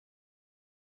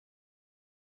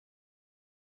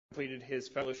completed his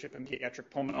fellowship in pediatric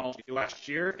pulmonology last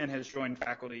year and has joined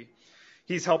faculty.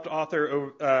 He's helped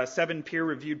author 7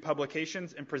 peer-reviewed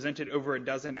publications and presented over a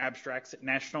dozen abstracts at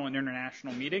national and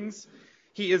international meetings.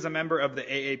 He is a member of the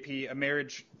AAP,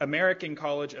 American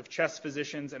College of Chest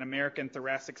Physicians and American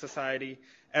Thoracic Society,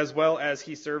 as well as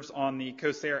he serves on the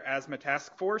COSAIR Asthma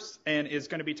Task Force and is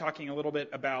going to be talking a little bit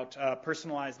about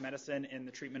personalized medicine in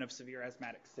the treatment of severe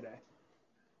asthmatics today.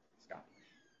 Scott.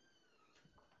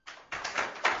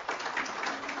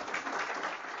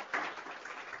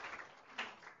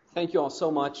 Thank you all so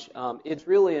much. It's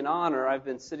really an honor. I've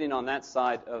been sitting on that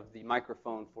side of the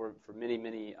microphone for many,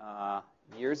 many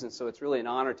years, and so it's really an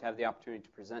honor to have the opportunity to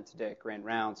present today at Grand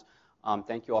Rounds.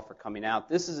 Thank you all for coming out.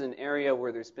 This is an area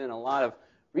where there's been a lot of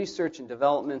research and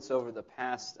developments over the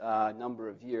past number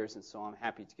of years, and so I'm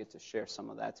happy to get to share some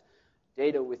of that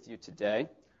data with you today.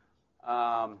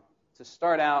 To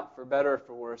start out, for better or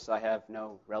for worse, I have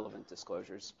no relevant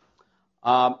disclosures.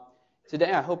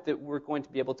 Today, I hope that we're going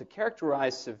to be able to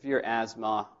characterize severe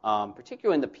asthma,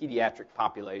 particularly in the pediatric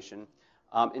population,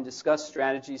 and discuss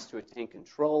strategies to attain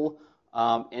control.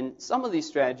 And some of these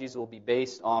strategies will be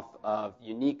based off of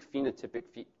unique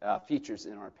phenotypic features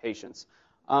in our patients.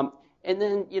 And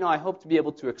then, I hope to be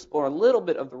able to explore a little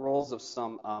bit of the roles of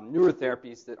some newer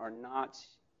therapies that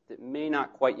may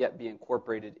not quite yet be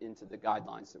incorporated into the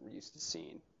guidelines that we're used to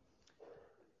seeing.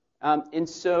 And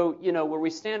so, where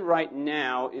we stand right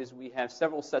now is we have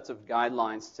several sets of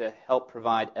guidelines to help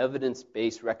provide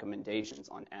evidence-based recommendations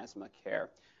on asthma care.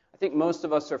 I think most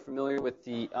of us are familiar with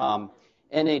the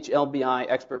NHLBI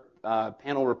Expert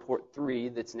Panel Report 3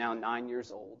 that's now 9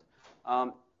 years old.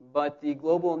 But the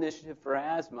Global Initiative for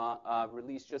Asthma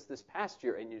released just this past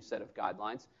year a new set of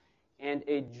guidelines, and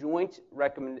a joint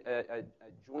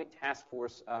task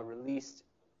force released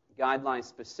guidelines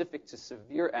specific to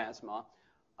severe asthma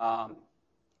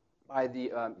by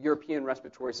the European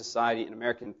Respiratory Society and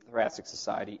American Thoracic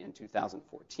Society in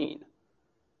 2014.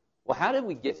 Well, how did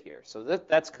we get here? So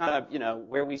that's kind of,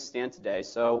 where we stand today.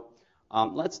 So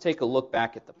let's take a look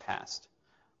back at the past.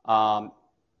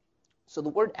 So the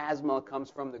word asthma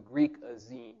comes from the Greek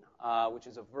azine, which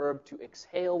is a verb to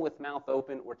exhale with mouth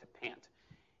open or to pant.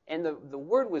 And the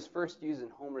word was first used in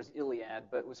Homer's Iliad,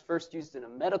 but was first used in a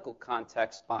medical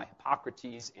context by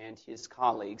Hippocrates and his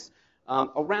colleagues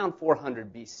around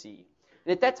 400 BC.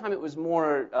 And at that time, it was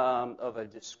more of a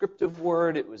descriptive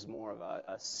word. It was more of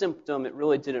a symptom. It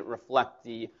really didn't reflect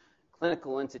the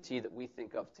clinical entity that we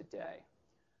think of today.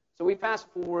 So we fast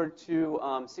forward to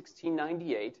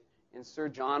 1698, and Sir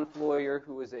John Floyer,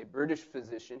 who was a British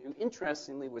physician, who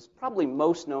interestingly was probably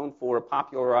most known for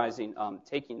popularizing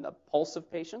taking the pulse of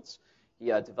patients. He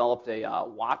developed a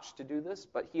watch to do this,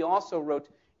 but he also wrote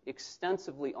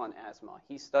extensively on asthma.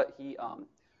 He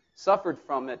suffered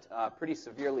from it pretty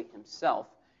severely himself,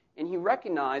 and he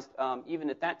recognized, even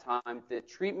at that time, that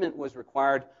treatment was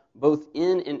required both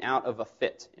in and out of a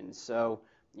fit. And so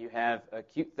you have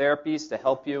acute therapies to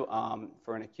help you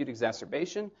for an acute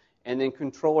exacerbation, and then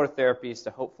controller therapies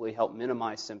to hopefully help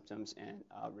minimize symptoms and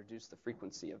reduce the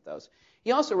frequency of those.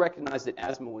 He also recognized that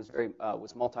asthma was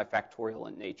multifactorial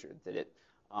in nature, that it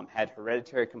had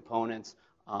hereditary components,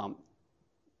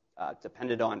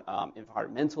 depended on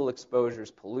environmental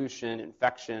exposures, pollution,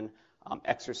 infection,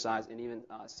 exercise, and even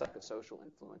psychosocial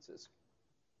influences.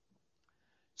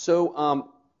 So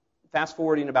fast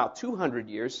forwarding about 200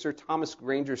 years, Sir Thomas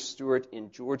Granger Stewart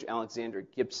and George Alexander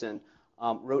Gibson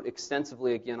wrote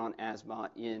extensively again on asthma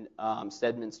in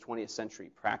Stedman's 20th Century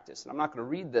Practice. And I'm not going to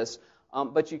read this,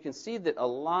 but you can see that a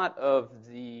lot of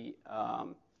the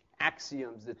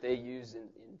axioms that they use in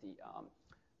the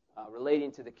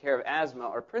relating to the care of asthma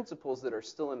are principles that are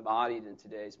still embodied in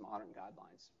today's modern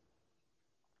guidelines.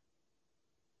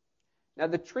 Now,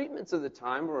 the treatments of the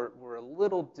time were a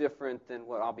little different than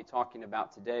what I'll be talking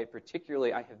about today.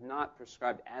 Particularly, I have not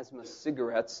prescribed asthma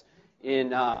cigarettes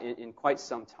in quite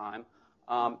some time.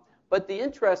 But the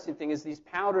interesting thing is these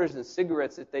powders and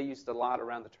cigarettes that they used a lot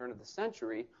around the turn of the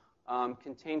century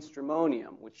contain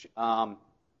stramonium, which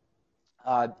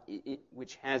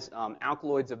has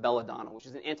alkaloids of belladonna, which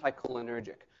is an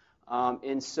anticholinergic.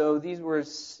 And so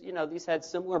these had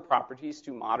similar properties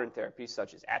to modern therapies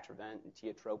such as Atrovent and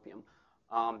tiotropium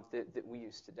that we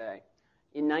use today.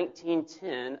 In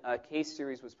 1910, a case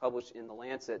series was published in The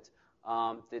Lancet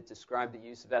that described the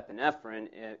use of epinephrine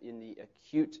in the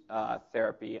acute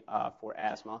therapy for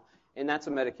asthma, and that's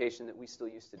a medication that we still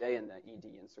use today in the ED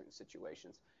in certain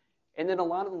situations. And then a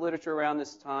lot of the literature around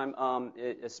this time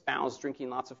espoused drinking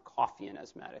lots of coffee in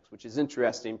asthmatics, which is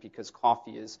interesting because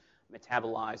coffee is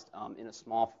metabolized in a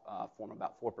small form,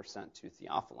 about 4% to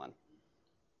theophylline.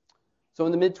 So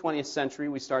in the mid-20th century,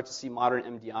 we start to see modern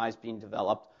MDIs being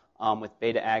developed with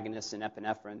beta agonists and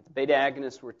epinephrine. The beta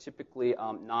agonists were typically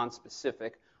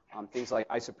non-specific, things like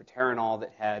isoproterenol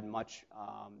that had much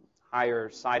higher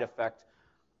side effect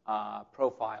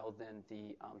profile than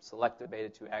the selective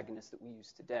beta-2 agonists that we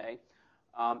use today.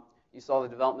 You saw the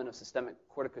development of systemic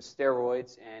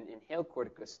corticosteroids and inhaled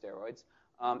corticosteroids,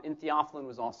 and theophylline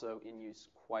was also in use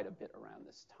quite a bit around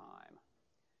this time.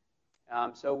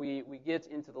 So we get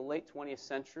into the late 20th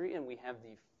century, and we have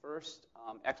the first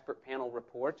expert panel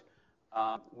report,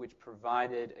 which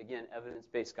provided, again,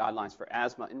 evidence-based guidelines for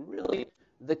asthma. And really,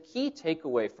 the key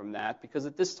takeaway from that, because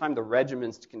at this time the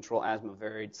regimens to control asthma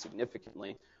varied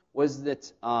significantly, was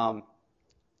that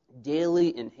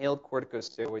daily inhaled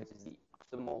corticosteroids is the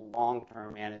optimal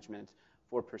long-term management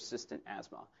for persistent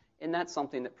asthma. And that's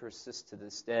something that persists to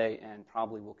this day and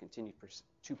probably will continue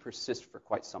to persist for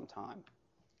quite some time.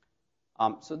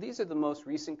 So these are the most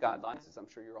recent guidelines, as I'm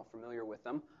sure you're all familiar with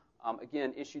them.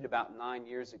 Again, issued about 9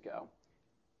 years ago.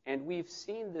 And we've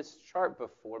seen this chart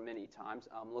before many times,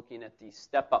 looking at the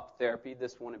step-up therapy.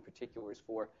 This one in particular is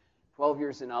for 12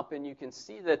 years and up. And you can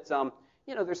see that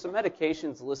there's some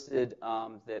medications listed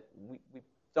that we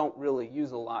don't really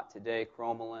use a lot today,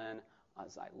 cromolyn,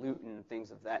 xyluten, things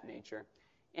of that nature.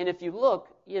 And if you look,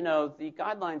 the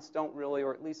guidelines don't really,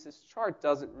 or at least this chart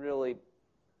doesn't really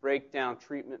break down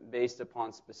treatment based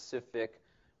upon specific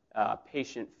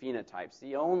patient phenotypes.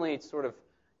 The only sort of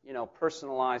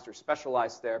personalized or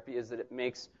specialized therapy is that it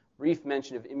makes brief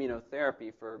mention of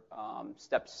immunotherapy for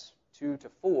steps 2 to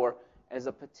 4 as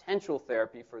a potential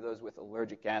therapy for those with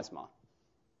allergic asthma.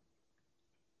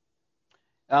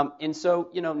 And so,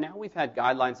 now we've had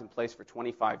guidelines in place for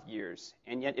 25 years.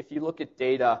 And yet, if you look at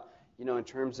data, in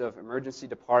terms of emergency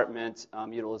department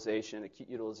utilization, acute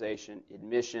utilization,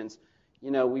 admissions,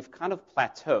 we've kind of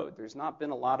plateaued. There's not been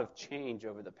a lot of change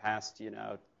over the past, 10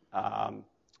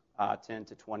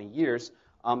 to 20 years.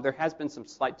 There has been some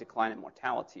slight decline in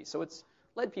mortality. So it's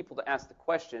led people to ask the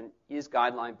question, is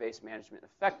guideline-based management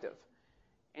effective?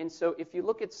 And so if you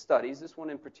look at studies, this one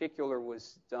in particular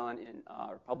was done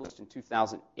or published in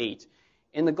 2008.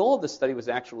 And the goal of the study was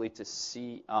actually to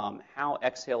see how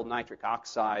exhaled nitric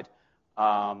oxide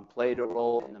played a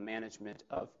role in the management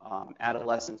of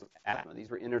adolescents with asthma. These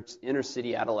were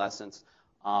inner-city adolescents,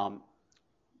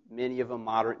 many of them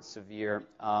moderate and severe,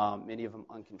 many of them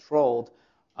uncontrolled.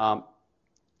 And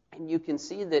you can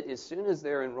see that as soon as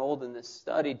they're enrolled in this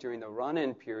study during the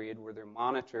run-in period where they're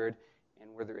monitored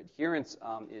and where their adherence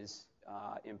is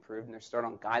improved and they start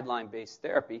on guideline-based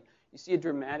therapy, you see a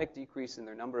dramatic decrease in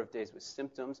their number of days with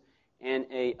symptoms and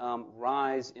a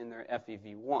rise in their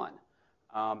FEV1.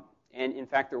 And in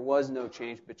fact, there was no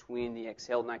change between the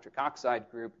exhaled nitric oxide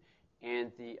group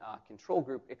and the control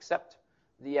group, except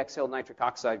the exhaled nitric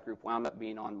oxide group wound up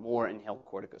being on more inhaled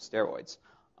corticosteroids.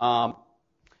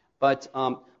 But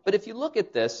if you look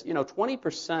at this,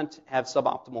 20% have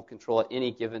suboptimal control at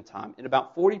any given time, and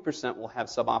about 40% will have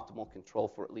suboptimal control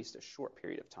for at least a short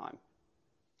period of time.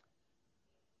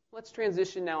 Let's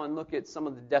transition now and look at some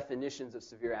of the definitions of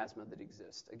severe asthma that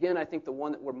exist. Again, I think the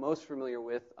one that we're most familiar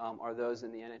with are those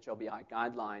in the NHLBI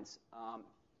guidelines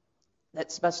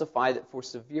that specify that for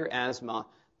severe asthma,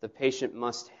 the patient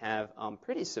must have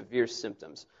pretty severe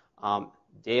symptoms.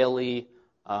 Daily,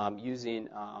 using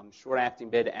short-acting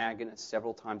beta agonists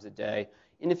several times a day.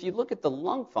 And if you look at the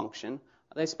lung function,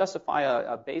 they specify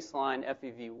a baseline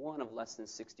FEV1 of less than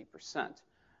 60%,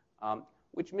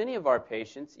 which many of our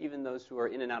patients, even those who are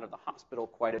in and out of the hospital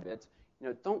quite a bit,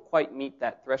 don't quite meet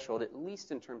that threshold, at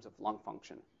least in terms of lung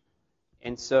function.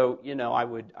 And so, I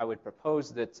would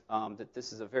propose that that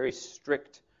this is a very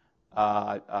strict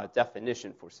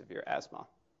definition for severe asthma.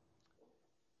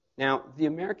 Now, the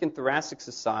American Thoracic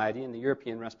Society and the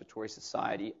European Respiratory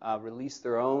Society released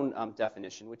their own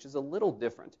definition, which is a little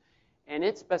different. And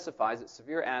it specifies that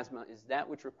severe asthma is that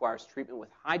which requires treatment with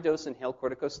high-dose inhaled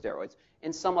corticosteroids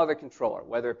and some other controller,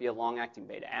 whether it be a long-acting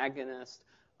beta agonist,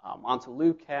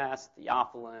 montelukast,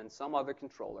 theophylline, some other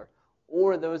controller,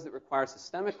 or those that require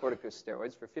systemic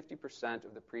corticosteroids for 50%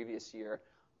 of the previous year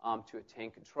to attain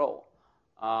control.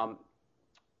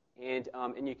 And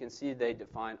you can see they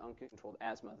define uncontrolled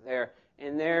asthma there.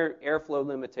 And their airflow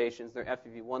limitations, their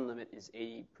FEV1 limit is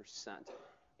 80%.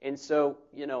 And so,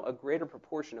 a greater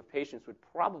proportion of patients would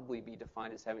probably be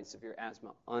defined as having severe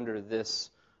asthma under this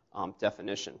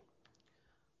definition.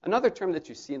 Another term that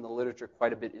you see in the literature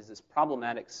quite a bit is this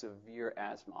problematic severe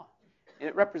asthma. And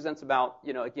it represents about,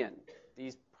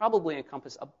 these probably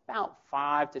encompass about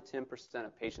 5 to 10%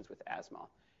 of patients with asthma.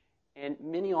 And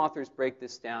many authors break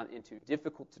this down into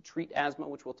difficult to treat asthma,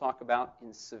 which we'll talk about,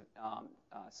 and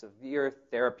severe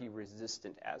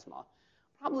therapy-resistant asthma.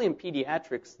 Probably in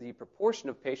pediatrics, the proportion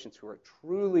of patients who are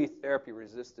truly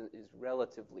therapy-resistant is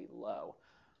relatively low.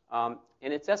 And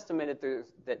it's estimated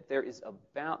that there is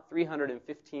about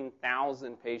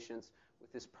 315,000 patients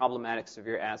with this problematic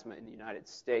severe asthma in the United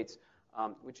States,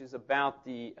 which is about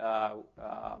the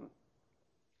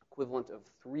equivalent of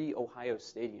 3 Ohio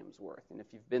stadiums worth. And if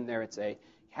you've been there, it's a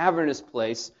cavernous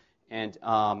place. And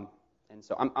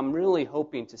so I'm really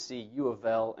hoping to see U of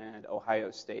L and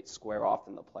Ohio State square off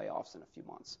in the playoffs in a few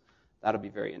months. That'll be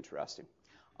very interesting.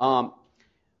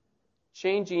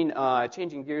 Changing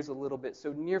gears a little bit.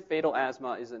 So near fatal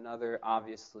asthma is another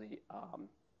obviously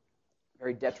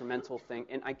very detrimental thing.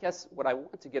 And I guess what I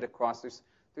want to get across,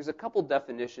 there's a couple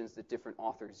definitions that different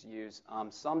authors use.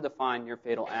 Some define near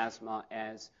fatal asthma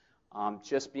as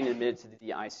just being admitted to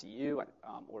the ICU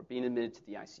or being admitted to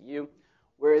the ICU,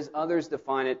 whereas others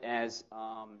define it as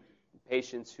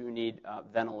patients who need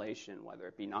ventilation, whether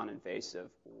it be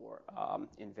non-invasive or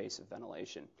invasive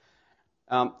ventilation.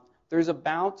 There's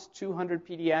about 200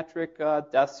 pediatric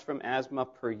deaths from asthma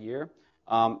per year,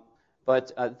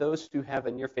 but those who have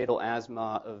a near-fatal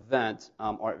asthma event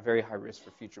are at very high risk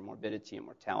for future morbidity and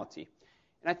mortality.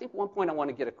 And I think one point I want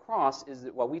to get across is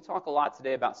that while we talk a lot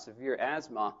today about severe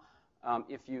asthma,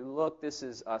 if you look, this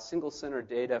is single-center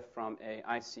data from a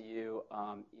ICU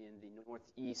in the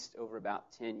Northeast over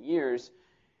about 10 years.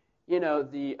 You know,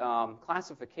 the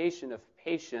classification of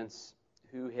patients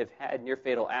who have had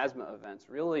near-fatal asthma events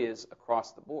really is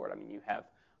across the board. I mean, you have,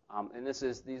 and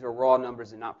these are raw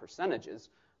numbers and not percentages,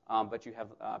 but you have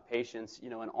patients, you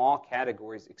know, in all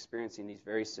categories experiencing these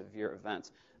very severe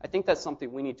events. I think that's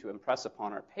something we need to impress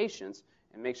upon our patients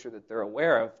and make sure that they're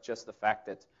aware of. Just the fact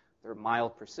that they're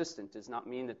mild persistent does not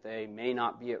mean that they may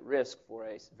not be at risk for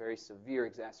a very severe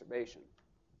exacerbation.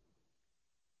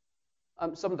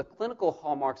 Some of the clinical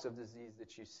hallmarks of disease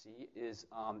that you see is,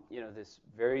 you know, this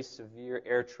very severe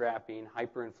air trapping,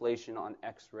 hyperinflation on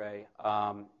X-ray,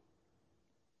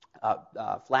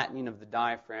 flattening of the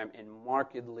diaphragm, and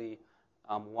markedly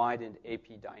widened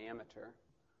AP diameter.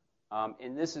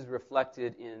 And this is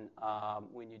reflected in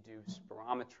when you do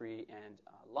spirometry and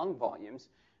lung volumes.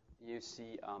 You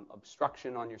see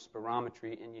obstruction on your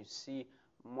spirometry, and you see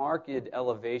marked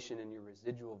elevation in your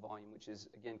residual volume, which is,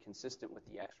 again, consistent with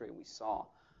the X-ray we saw.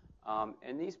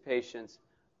 And these patients,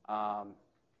 again,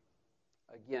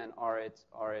 are at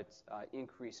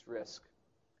increased risk.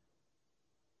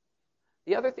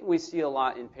 The other thing we see a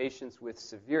lot in patients with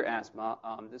severe asthma,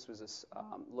 this was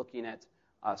looking at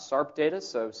SARP data,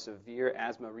 so Severe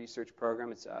Asthma Research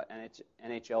Program. It's an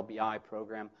NHLBI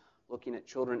program looking at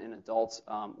children and adults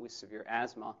with severe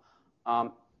asthma.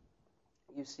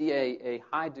 You see a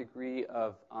high degree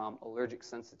of allergic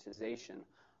sensitization.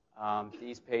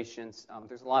 These patients,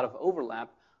 there's a lot of overlap,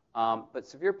 but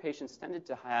severe patients tended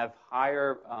to have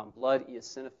higher blood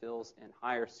eosinophils and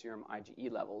higher serum IgE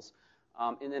levels,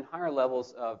 and then higher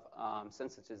levels of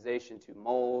sensitization to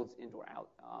molds, indoor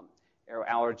air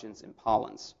allergens, and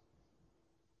pollens.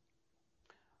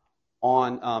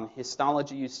 On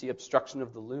histology, you see obstruction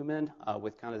of the lumen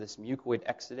with kind of this mucoid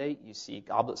exudate. You see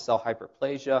goblet cell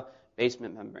hyperplasia,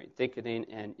 basement membrane thickening,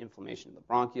 and inflammation of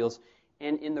the bronchioles.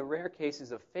 And in the rare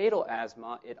cases of fatal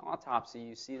asthma, at autopsy,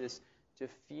 you see this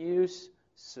diffuse,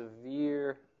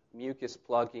 severe mucus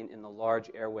plugging in the large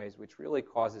airways, which really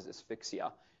causes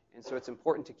asphyxia. And so it's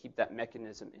important to keep that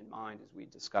mechanism in mind as we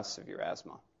discuss severe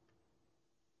asthma.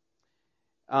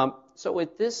 So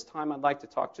at this time, I'd like to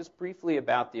talk just briefly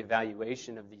about the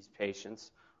evaluation of these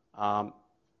patients and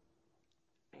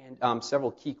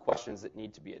several key questions that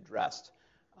need to be addressed.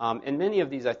 And many of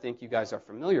these I think you guys are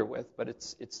familiar with, but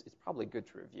it's probably good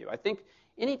to review. I think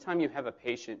anytime you have a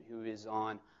patient who is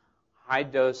on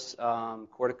high-dose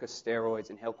corticosteroids,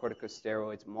 inhaled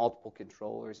corticosteroids, multiple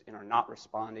controllers, and are not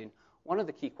responding, one of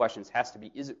the key questions has to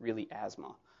be, is it really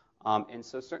asthma? And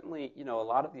so certainly, you know, a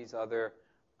lot of these other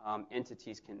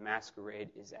entities can masquerade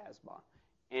as asthma.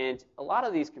 And a lot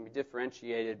of these can be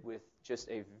differentiated with just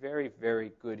a very,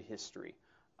 very good history.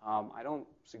 I don't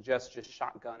suggest just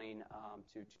shotgunning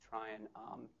to try and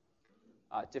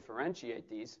differentiate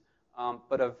these,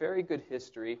 but a very good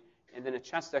history, and then a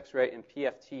chest x-ray and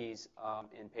PFTs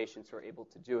in patients who are able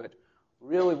to do it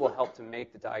really will help to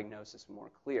make the diagnosis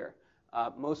more clear.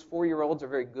 Most 4-year-olds are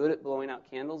very good at blowing out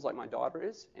candles like my daughter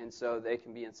is, and so they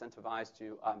can be incentivized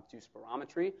to do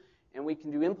spirometry. And we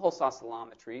can do impulse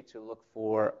oscillometry to look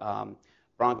for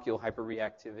bronchial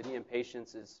hyperreactivity in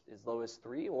patients as low as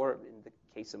 3, or in the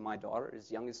case of my daughter,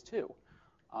 as young as 2.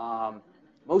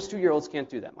 Most 2-year-olds can't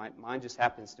do that. Mine just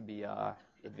happens to be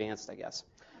advanced, I guess.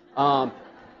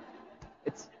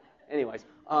 Anyways.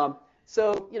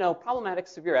 So, problematic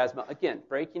severe asthma, again,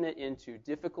 breaking it into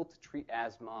difficult to treat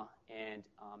asthma and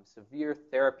severe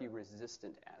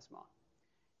therapy-resistant asthma.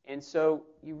 And so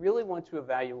you really want to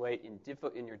evaluate in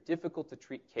your difficult to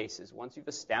treat cases, once you've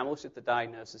established that the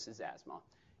diagnosis is asthma,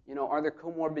 are there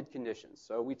comorbid conditions?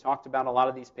 So we talked about a lot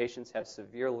of these patients have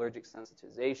severe allergic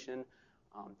sensitization.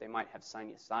 They might have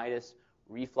sinusitis.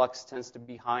 Reflux tends to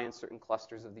be high in certain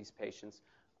clusters of these patients.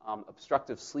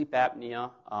 Obstructive sleep apnea,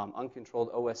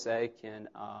 uncontrolled OSA can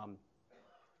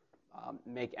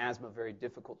make asthma very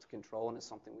difficult to control and is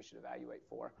something we should evaluate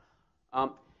for.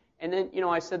 And then,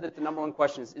 I said that the number one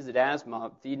question is it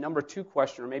asthma? The number two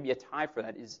question, or maybe a tie for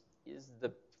that, is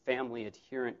the family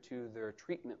adherent to their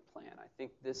treatment plan? I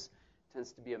think this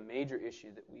tends to be a major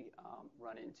issue that we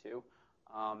run into.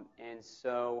 And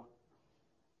so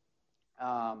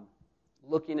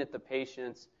looking at the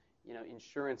patient's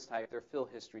insurance type, their fill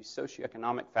history,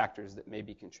 socioeconomic factors that may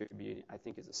be contributing, I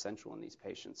think is essential in these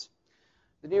patients.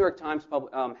 The New York Times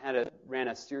ran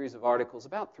a series of articles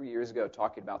about 3 years ago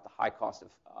talking about the high cost of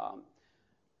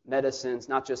medicines,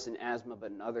 not just in asthma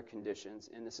but in other conditions.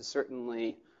 And this is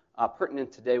certainly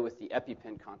pertinent today with the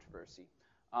EpiPen controversy.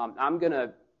 I'm going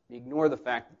to ignore the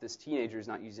fact that this teenager is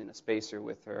not using a spacer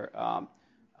with her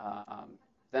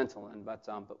Ventolin, but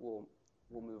we'll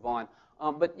move on.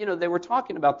 But they were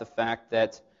talking about the fact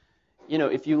that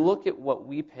if you look at what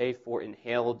we pay for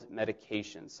inhaled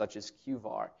medications such as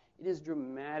QVAR, it is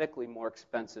dramatically more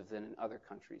expensive than in other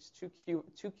countries. Two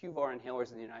QVAR inhalers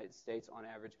in the United States, on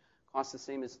average, cost the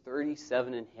same as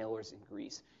 37 inhalers in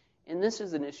Greece. And this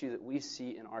is an issue that we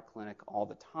see in our clinic all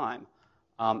the time.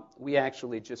 We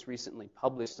actually just recently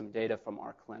published some data from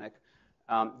our clinic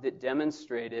that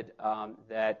demonstrated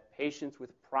that patients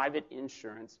with private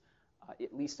insurance,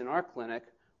 at least in our clinic,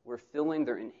 were filling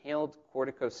their inhaled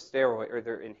corticosteroid or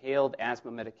their inhaled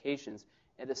asthma medications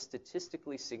at a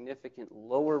statistically significant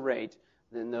lower rate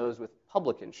than those with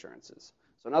public insurances.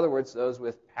 So in other words, those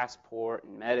with Passport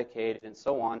and Medicaid and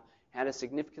so on had a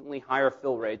significantly higher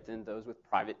fill rate than those with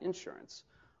private insurance.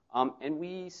 And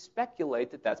we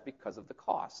speculate that that's because of the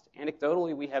cost.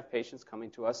 Anecdotally, we have patients coming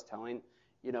to us telling,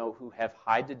 who have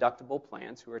high deductible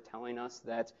plans who are telling us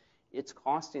that it's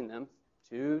costing them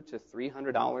 $200 to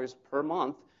 $300 per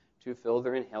month to fill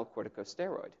their inhaled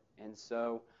corticosteroid. And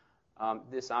so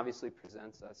this obviously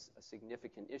presents us a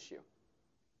significant issue.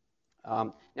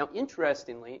 Now,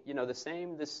 interestingly, the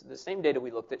same data we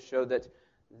looked at showed that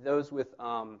those with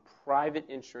private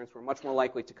insurance were much more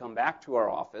likely to come back to our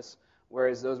office,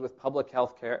 whereas those with public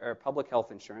health care or public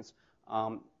health insurance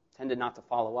tended not to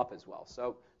follow up as well.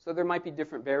 So there might be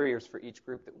different barriers for each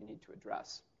group that we need to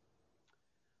address.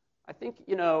 I think,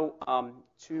 in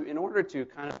order to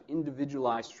kind of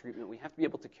individualize treatment, we have to be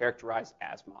able to characterize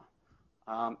asthma.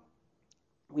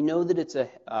 We know that it's a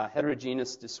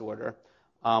heterogeneous disorder.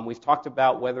 We've talked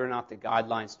about whether or not the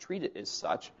guidelines treat it as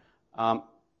such.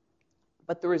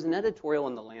 But there was an editorial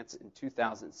in The Lancet in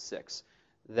 2006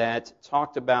 that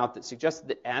suggested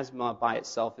that asthma by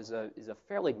itself is a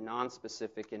fairly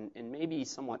nonspecific and maybe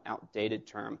somewhat outdated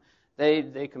term.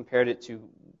 They compared it to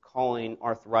calling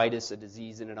arthritis a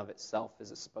disease in and of itself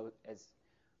as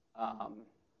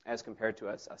compared to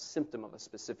a symptom of a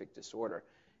specific disorder.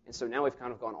 And so now we've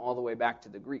kind of gone all the way back to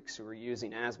the Greeks who were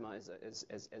using asthma as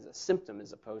a symptom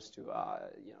as opposed to a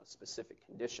specific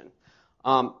condition.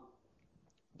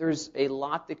 There's a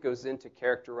lot that goes into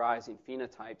characterizing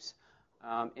phenotypes,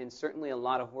 and certainly a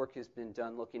lot of work has been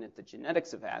done looking at the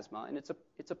genetics of asthma, and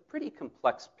it's a pretty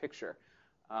complex picture.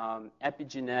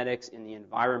 Epigenetics in the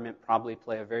environment probably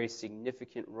play a very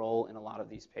significant role in a lot of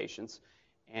these patients,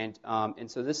 and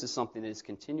so this is something that is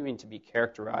continuing to be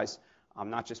characterized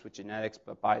not just with genetics,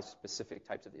 but by specific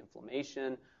types of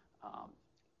inflammation,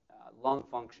 lung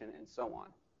function, and so on.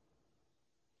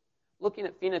 Looking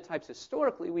at phenotypes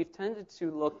historically, we've tended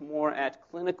to look more at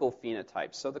clinical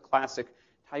phenotypes. So the classic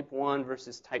type 1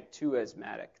 versus type 2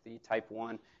 asthmatic. The type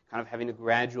 1 kind of having a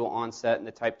gradual onset, and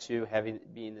the type 2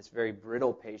 being this very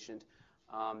brittle patient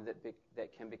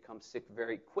that can become sick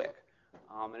very quick.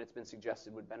 And it's been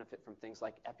suggested would benefit from things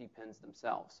like EpiPens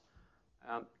themselves.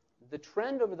 The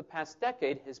trend over the past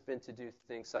decade has been to do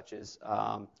things such as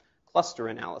cluster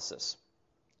analysis.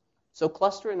 So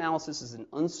cluster analysis is an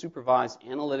unsupervised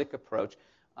analytic approach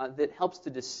that helps to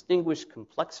distinguish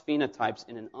complex phenotypes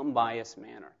in an unbiased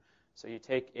manner. So you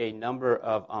take a number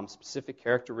of specific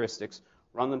characteristics,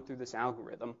 run them through this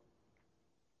algorithm,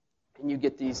 and you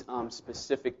get these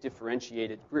specific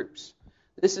differentiated groups.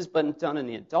 This has been done in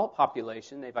the adult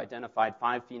population. They've identified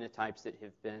 5 phenotypes that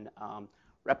have been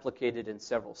replicated in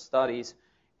several studies,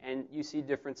 And you see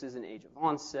differences in age of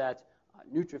onset,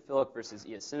 neutrophilic versus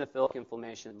eosinophilic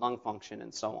inflammation, lung function,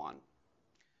 and so on.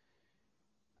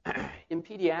 In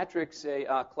pediatrics,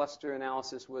 a cluster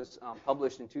analysis was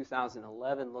published in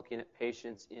 2011 looking at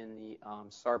patients in the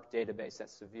SARP database, that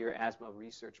Severe Asthma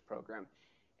Research Program.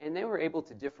 And they were able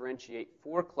to differentiate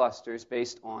 4 clusters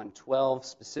based on 12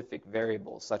 specific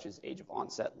variables, such as age of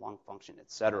onset, lung function,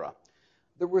 etc.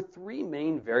 There were 3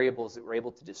 main variables that were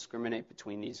able to discriminate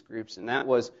between these groups, and that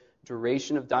was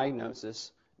duration of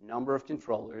diagnosis, number of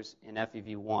controllers, and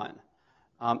FEV1.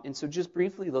 And so just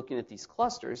briefly looking at these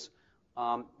clusters,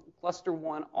 Cluster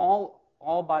 1,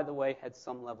 all, by the way, had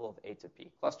some level of atopy.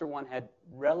 Cluster 1 had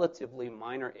relatively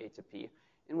minor atopy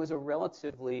and was a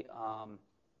relatively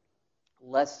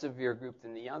less severe group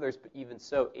than the others, but even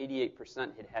so,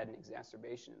 88% had had an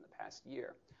exacerbation in the past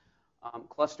year.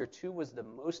 Cluster 2 was the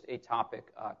most atopic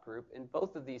group, and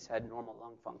both of these had normal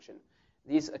lung function.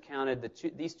 These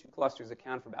two clusters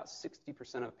accounted for about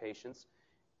 60% of patients,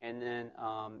 and then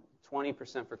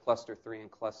 20% for Cluster 3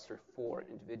 and Cluster 4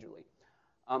 individually.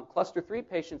 Cluster 3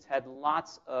 patients had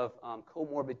lots of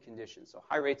comorbid conditions, so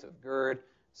high rates of GERD,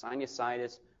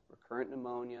 sinusitis, recurrent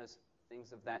pneumonias,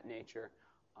 things of that nature.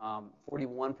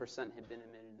 41% had been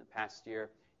admitted in the past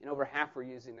year, and over half were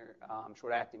using their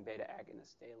short-acting beta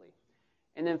agonists daily.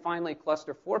 And then finally,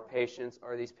 Cluster 4 patients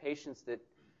are these patients that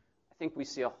I think we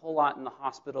see a whole lot in the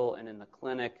hospital and in the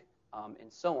clinic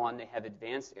and so on. They have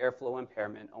advanced airflow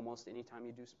impairment almost any time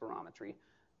you do spirometry.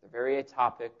 They're very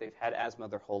atopic. They've had asthma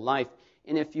their whole life.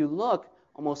 And if you look,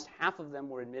 almost half of them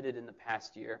were admitted in the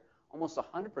past year. Almost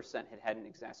 100% had had an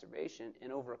exacerbation,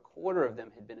 and over a quarter of them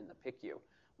had been in the PICU.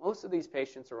 Most of these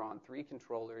patients are on 3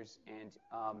 controllers, and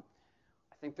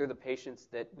I think they're the patients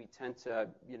that we tend to,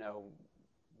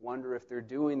 wonder if they're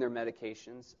doing their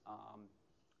medications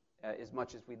as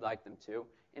much as we'd like them to.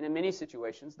 And in many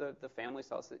situations, the families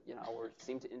tell us that, or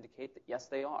seem to indicate that, yes,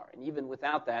 they are. And even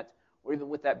without that, or even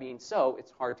with that being so, it's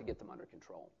hard to get them under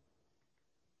control.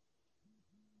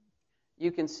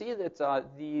 You can see that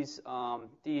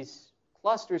these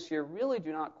clusters here really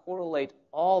do not correlate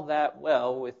all that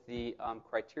well with the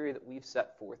criteria that we've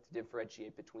set forth to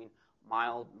differentiate between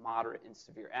mild, moderate, and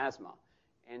severe asthma.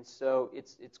 And so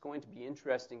it's going to be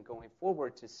interesting going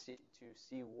forward to see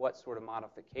what sort of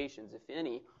modifications, if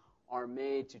any, are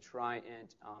made to try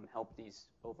and help these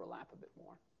overlap a bit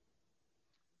more.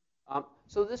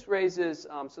 So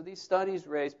these studies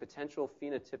raise potential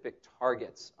phenotypic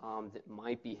targets that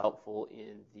might be helpful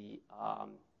in the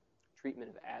treatment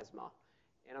of asthma.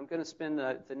 And I'm going to spend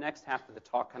the next half of the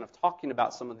talk kind of talking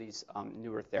about some of these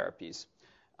newer therapies.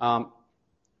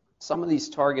 Some of these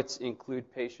targets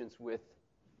include patients with,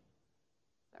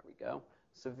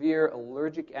 severe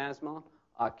allergic asthma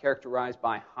characterized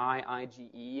by high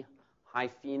IgE, high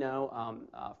FeNO,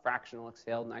 fractional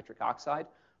exhaled nitric oxide,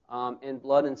 and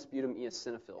blood and sputum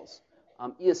eosinophils.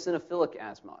 Eosinophilic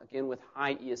asthma, again with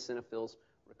high eosinophils,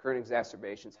 recurrent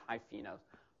exacerbations, high FeNO.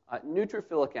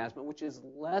 Neutrophilic asthma, which is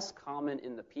less common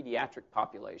in the pediatric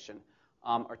population,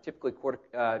 are typically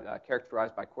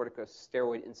characterized by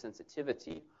corticosteroid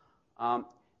insensitivity.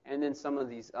 And then some of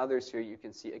these others here you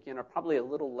can see, again, are probably a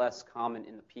little less common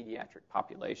in the pediatric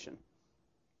population.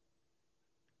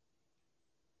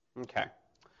 Okay,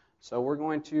 so we're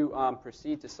going to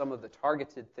proceed to some of the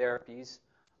targeted therapies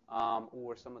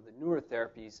or some of the newer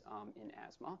therapies in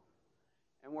asthma.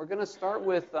 And we're going to start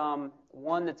with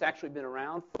one that's actually been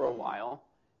around for a while,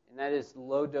 and that is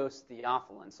low-dose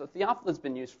theophylline. So theophylline's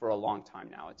been used for a long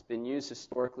time now. It's been used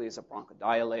historically as a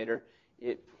bronchodilator.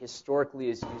 It historically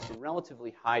is used in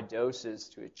relatively high doses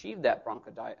to achieve that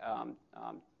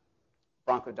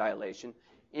bronchodilation.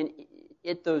 And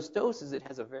at those doses, it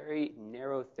has a very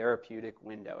narrow therapeutic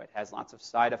window. It has lots of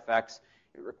side effects.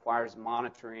 It requires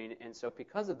monitoring. And so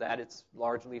because of that, it's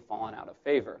largely fallen out of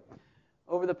favor.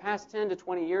 Over the past 10 to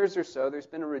 20 years or so, there's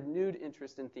been a renewed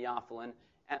interest in theophylline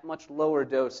at much lower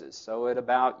doses, so at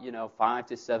about 5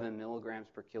 to 7 milligrams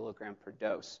per kilogram per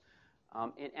dose.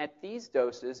 And at these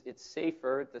doses, it's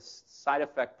safer, the side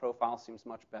effect profile seems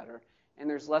much better, and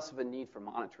there's less of a need for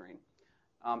monitoring.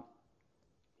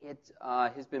 It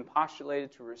has been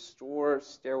postulated to restore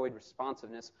steroid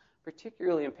responsiveness,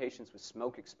 particularly in patients with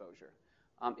smoke exposure.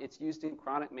 It's used in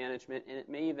chronic management, and it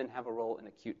may even have a role in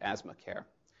acute asthma care.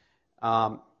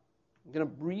 I'm going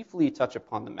to briefly touch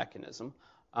upon the mechanism.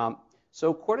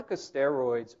 So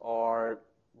corticosteroids are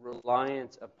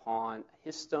reliant upon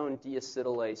histone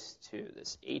deacetylase 2,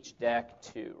 this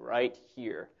HDAC2 right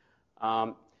here,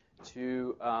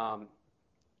 to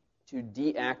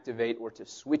deactivate or to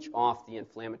switch off the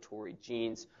inflammatory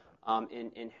genes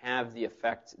and have the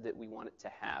effect that we want it to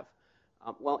have.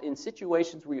 Well, in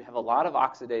situations where you have a lot of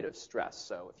oxidative stress,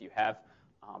 so if you have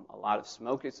a lot of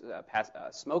smoke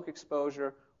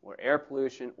exposure or air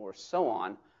pollution or so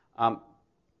on,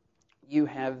 you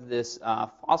have this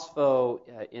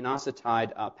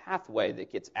phosphodienoxide pathway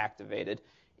that gets activated,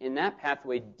 and that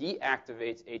pathway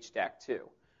deactivates HDAC2.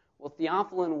 Well,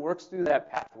 theophylline works through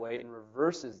that pathway and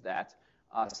reverses that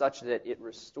such that it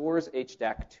restores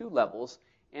HDAC2 levels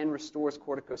and restores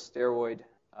corticosteroid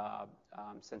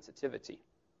sensitivity.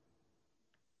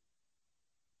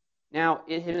 Now,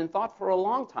 it had been thought for a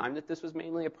long time that this was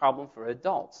mainly a problem for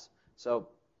adults. So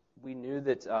we knew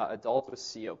that adults with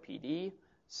COPD,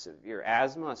 severe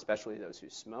asthma, especially those who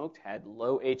smoked, had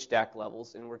low HDAC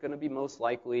levels and were going to be most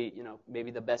likely,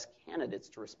 maybe the best candidates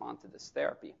to respond to this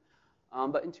therapy.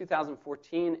 But in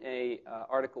 2014, an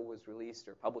article was released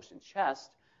or published in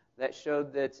Chest that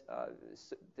showed that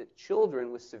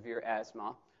children with severe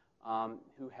asthma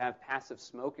who have passive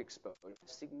smoke exposure have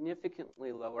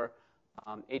significantly lower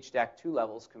HDAC2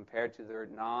 levels compared to their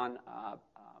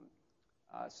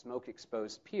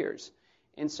non-smoke-exposed peers.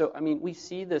 And so, we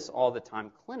see this all the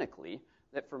time clinically,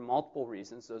 that for multiple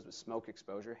reasons, those with smoke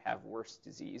exposure have worse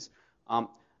disease.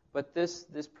 But this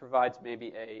provides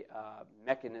maybe a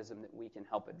mechanism that we can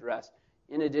help address,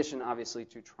 in addition, obviously,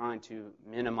 to trying to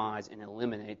minimize and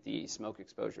eliminate the smoke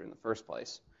exposure in the first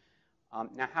place.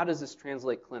 Now, how does this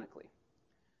translate clinically?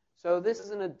 So this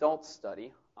is an adult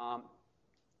study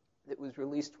that was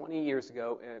released 20 years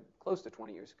ago, close to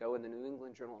 20 years ago, in the New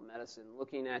England Journal of Medicine,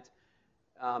 looking at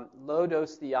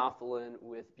low-dose theophylline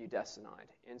with budesonide.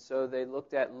 And so they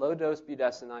looked at low-dose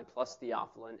budesonide plus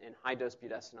theophylline and high-dose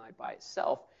budesonide by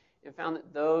itself, and found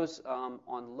that those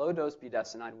on low-dose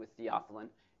budesonide with theophylline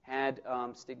had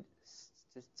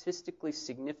statistically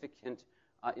significant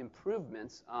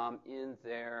improvements in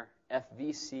their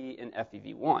FVC and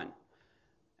FEV1.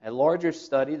 A larger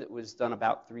study that was done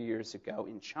about 3 years ago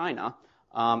in China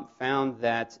found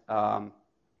that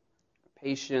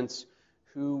patients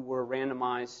who were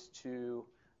randomized to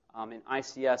an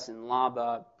ICS and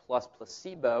LABA plus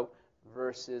placebo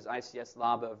versus ICS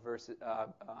LABA versus,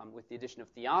 with the addition of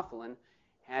theophylline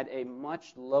had a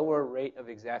much lower rate of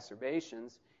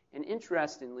exacerbations, and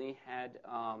interestingly,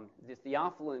 the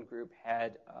theophylline group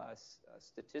had a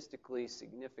statistically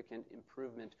significant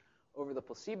improvement over the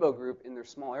placebo group in their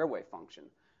small airway function.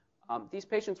 These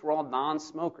patients were all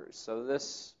non-smokers, so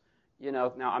this,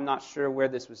 now I'm not sure where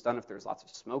this was done, if there was lots of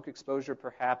smoke exposure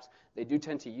perhaps. They do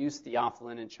tend to use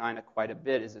theophylline in China quite a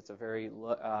bit, as it's a very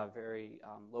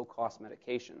low-cost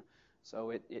medication. So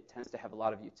it tends to have a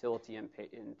lot of utility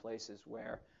in places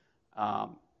where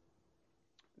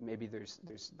maybe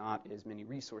there's not as many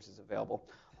resources available.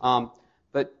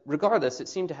 But regardless, it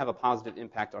seemed to have a positive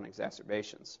impact on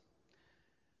exacerbations.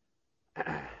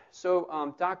 So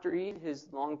Dr. E has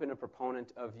long been a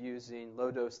proponent of using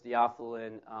low-dose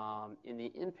theophylline in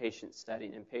the inpatient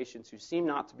setting in patients who seem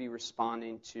not to be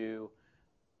responding to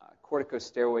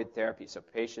corticosteroid therapy, so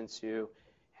patients who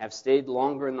have stayed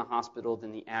longer in the hospital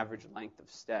than the average length of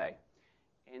stay.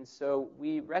 And so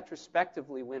we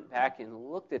retrospectively went back and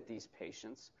looked at these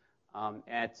patients,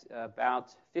 at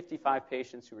about 55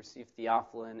 patients who received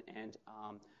theophylline and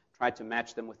tried to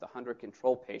match them with 100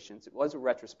 control patients. It was a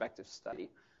retrospective study.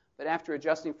 But after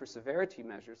adjusting for severity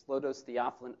measures, low-dose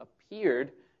theophylline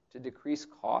appeared to decrease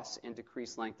costs and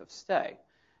decrease length of stay.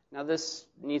 Now, this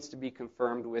needs to be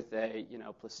confirmed with a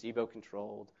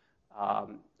placebo-controlled,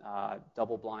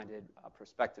 double-blinded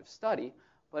prospective study,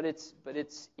 but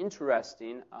it's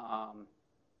interesting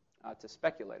to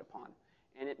speculate upon.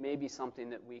 And it may be something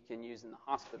that we can use in the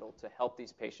hospital to help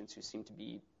these patients who seem to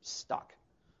be stuck.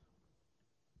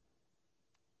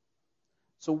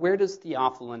 So where does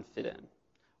theophylline fit in?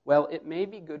 Well, it may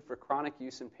be good for chronic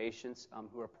use in patients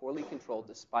who are poorly controlled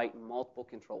despite multiple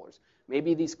controllers.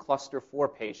 Maybe these cluster 4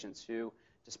 patients who,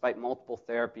 despite multiple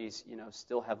therapies,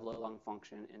 still have low lung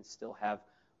function and still have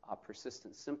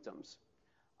persistent symptoms.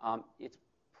 It's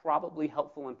probably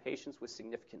helpful in patients with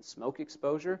significant smoke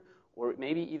exposure, or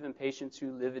maybe even patients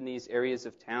who live in these areas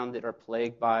of town that are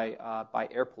plagued by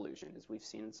air pollution, as we've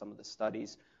seen in some of the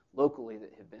studies locally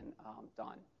that have been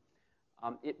done.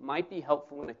 It might be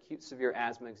helpful in acute severe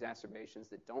asthma exacerbations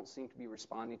that don't seem to be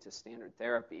responding to standard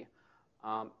therapy.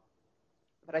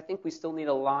 But I think we still need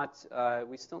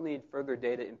we still need further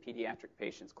data in pediatric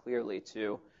patients, clearly,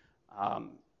 to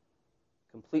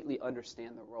completely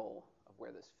understand the role of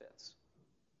where this fits.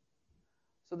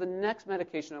 So the next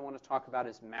medication I want to talk about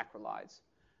is macrolides.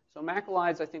 So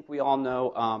macrolides, I think we all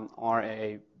know, are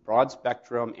a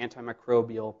broad-spectrum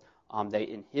antimicrobial. They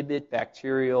inhibit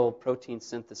bacterial protein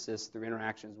synthesis through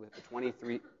interactions with the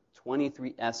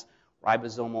 23S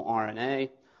ribosomal RNA.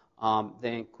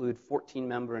 They include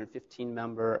 14-member and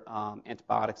 15-member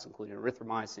antibiotics, including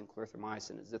erythromycin,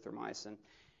 clarithromycin, and azithromycin.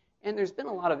 And there's been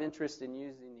a lot of interest in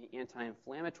using the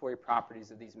anti-inflammatory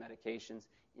properties of these medications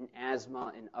in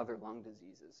asthma and other lung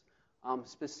diseases.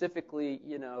 Specifically,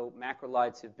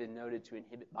 macrolides have been noted to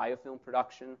inhibit biofilm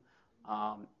production,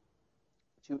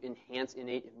 to enhance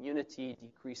innate immunity,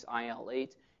 decrease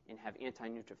IL-8, and have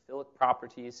anti-neutrophilic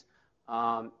properties,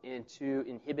 and to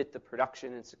inhibit the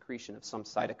production and secretion of some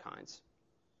cytokines.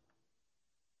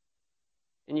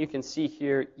 And you can see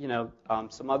here,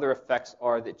 some other effects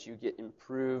are that you get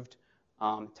improved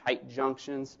tight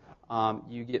junctions.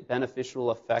 You get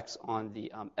beneficial effects on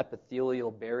the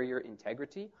epithelial barrier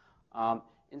integrity. And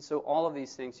so all of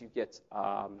these things, you get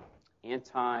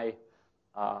anti-mucin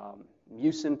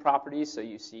properties. So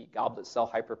you see goblet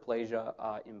cell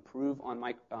hyperplasia improve on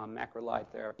macrolide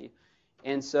therapy.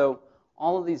 And so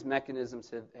all of these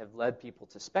mechanisms have led people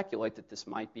to speculate that this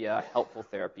might be a helpful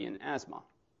therapy in asthma.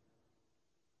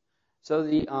 So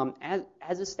the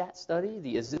azistat study,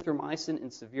 the azithromycin in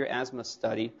severe asthma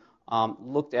study,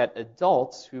 looked at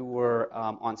adults who were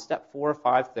on step 4 or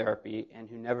 5 therapy and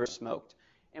who never smoked.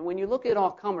 And when you look at all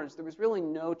comers, there was really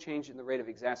no change in the rate of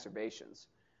exacerbations.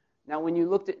 Now, when you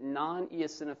looked at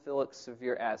non-eosinophilic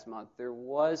severe asthma, there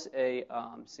was a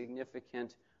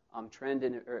significant trend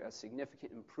or a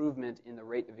significant improvement in the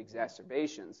rate of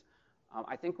exacerbations.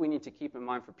 I think we need to keep in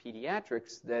mind for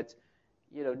pediatrics that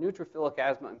neutrophilic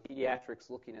asthma in pediatrics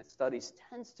looking at studies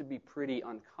tends to be pretty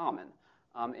uncommon.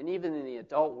 And even in the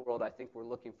adult world, I think we're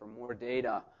looking for more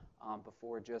data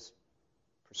before just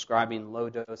prescribing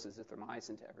low-dose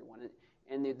azithromycin to everyone.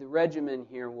 And the regimen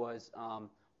here was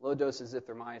low-dose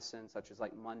azithromycin, such as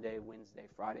like Monday, Wednesday,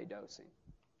 Friday dosing.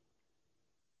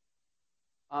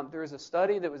 There was a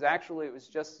study that was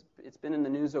it's been in the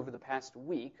news over the past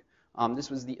week. This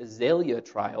was the Azalea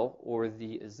trial, or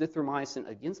the azithromycin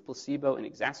against placebo in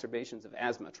exacerbations of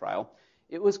asthma trial.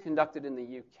 It was conducted in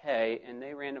the UK, and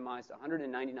they randomized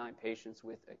 199 patients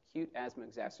with acute asthma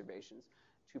exacerbations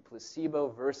to placebo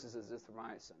versus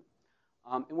azithromycin.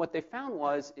 And what they found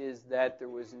is that there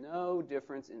was no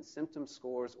difference in symptom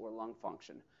scores or lung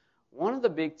function. One of the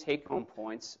big take-home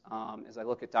points, as I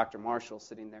look at Dr. Marshall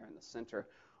sitting there in the center,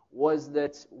 was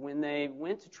that when they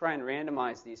went to try and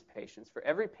randomize these patients, for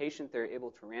every patient they're able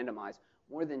to randomize,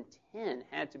 more than 10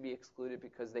 had to be excluded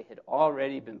because they had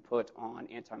already been put on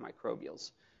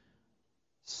antimicrobials.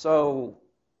 So,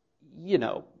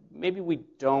 maybe we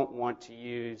don't want to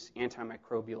use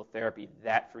antimicrobial therapy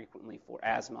that frequently for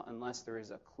asthma unless there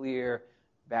is a clear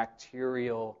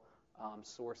bacterial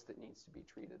source that needs to be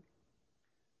treated.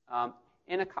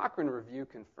 And a Cochrane review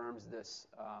confirms this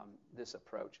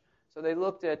approach. So they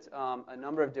looked at a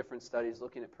number of different studies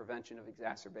looking at prevention of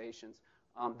exacerbations.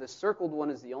 The circled one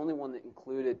is the only one that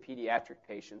included pediatric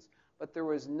patients, but there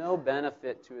was no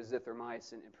benefit to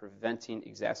azithromycin in preventing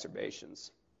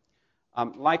exacerbations.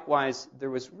 Likewise, there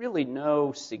was really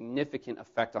no significant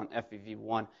effect on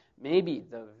FEV1, maybe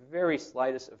the very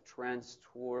slightest of trends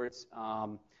towards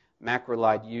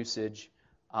macrolide usage,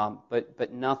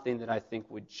 but nothing that I think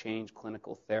would change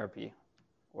clinical therapy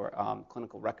or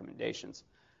clinical recommendations.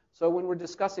 So when we're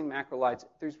discussing macrolides,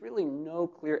 there's really no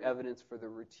clear evidence for the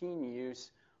routine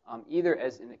use, either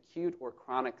as an acute or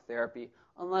chronic therapy,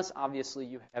 unless obviously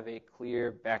you have a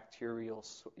clear bacterial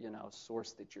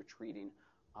source that you're treating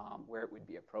where it would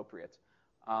be appropriate.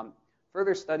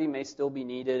 Further study may still be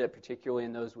needed, particularly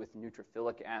in those with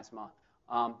neutrophilic asthma,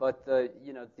 but the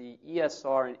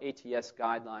ESR and ATS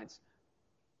guidelines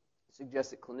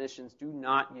suggest that clinicians do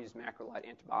not use macrolide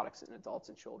antibiotics in adults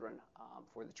and children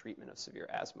for the treatment of severe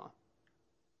asthma.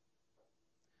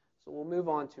 So we'll move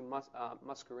on to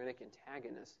muscarinic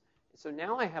antagonists. So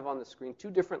now I have on the screen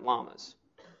 2 different LAMAs.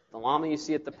 The LAMA you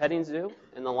see at the petting zoo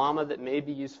and the LAMA that may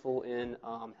be useful in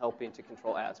helping to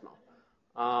control asthma.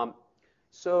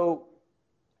 So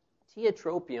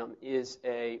tiotropium is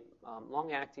a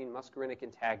long-acting muscarinic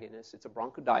antagonist. It's a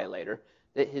bronchodilator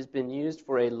that has been used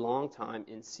for a long time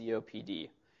in COPD.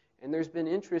 And there's been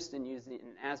interest in using it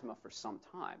in asthma for some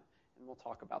time, and we'll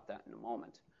talk about that in a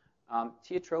moment.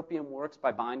 Tiotropium works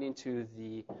by binding to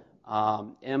the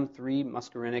M3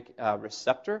 muscarinic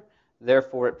receptor.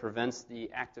 Therefore, it prevents the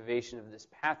activation of this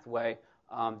pathway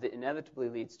that inevitably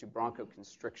leads to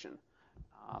bronchoconstriction.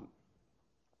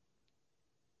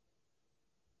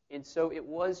 And so it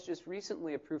was just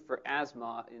recently approved for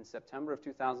asthma in September of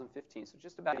 2015, so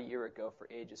just about a year ago for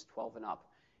ages 12 and up.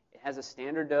 It has a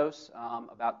standard dose,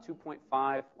 about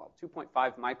 2.5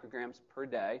 micrograms per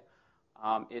day.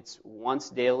 It's once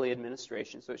daily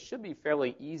administration, so it should be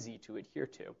fairly easy to adhere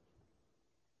to.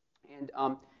 And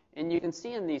And you can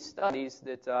see in these studies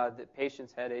that, that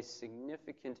patients had a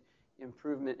significant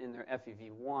improvement in their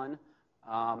FEV1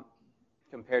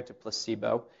 compared to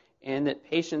placebo, and that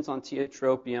patients on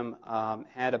tiotropium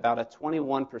had about a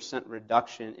 21%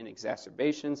 reduction in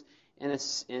exacerbations and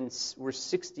were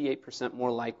 68%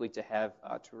 more likely to have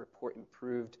to report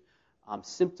improved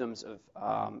symptoms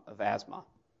of asthma.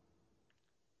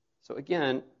 So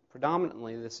again,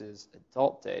 predominantly this is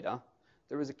adult data.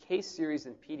 There was a case series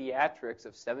in Pediatrics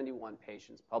of 71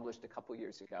 patients published a couple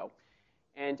years ago,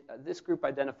 and this group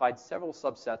identified several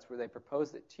subsets where they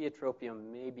proposed that tiotropium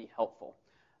may be helpful,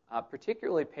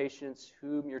 particularly patients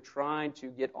whom you're trying to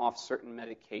get off certain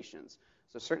medications.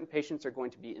 So certain patients are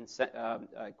going to be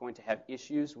going to have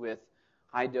issues with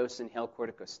high-dose inhaled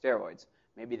corticosteroids.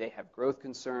 Maybe they have growth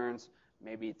concerns.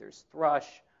 Maybe there's thrush.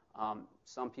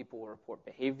 Some people will report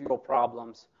behavioral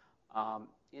problems.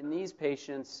 In these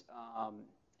patients,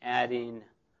 adding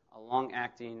a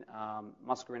long-acting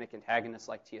muscarinic antagonist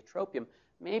like tiotropium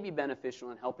may be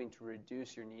beneficial in helping to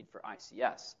reduce your need for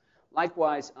ICS.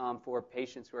 Likewise, for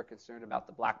patients who are concerned about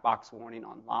the black box warning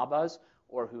on LABAs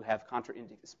or who have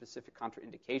specific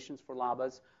contraindications for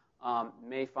LABAs,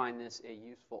 may find this a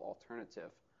useful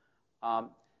alternative.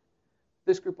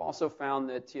 This group also found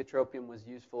that tiotropium was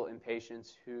useful in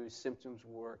patients whose symptoms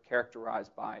were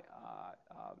characterized by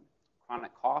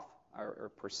chronic cough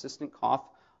or persistent cough.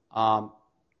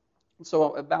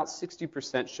 So about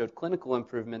 60% showed clinical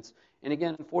improvements, and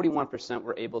again, 41%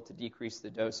 were able to decrease the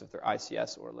dose of their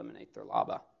ICS or eliminate their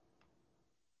LABA.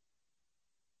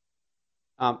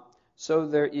 So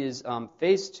there is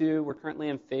phase 2. We're currently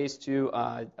in phase 2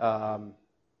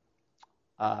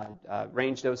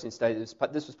 range dosing study. This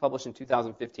was published in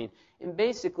 2015, and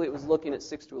basically it was looking at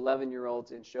 6 to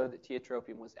 11-year-olds and showed that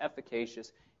tiotropium was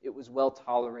efficacious. It was well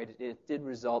tolerated, and it did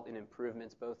result in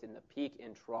improvements both in the peak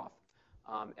and trough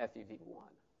FEV1.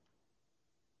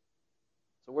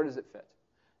 So where does it fit?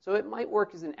 So it might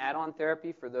work as an add-on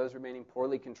therapy for those remaining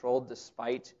poorly controlled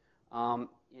despite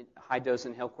high-dose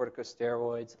inhaled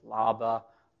corticosteroids, LABA,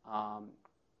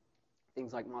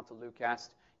 things like montelukast.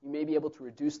 You may be able to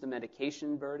reduce the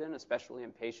medication burden, especially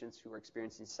in patients who are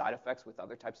experiencing side effects with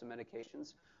other types of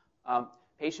medications.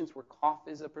 Patients where cough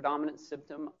is a predominant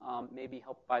symptom may be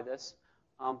helped by this,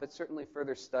 but certainly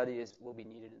further study will be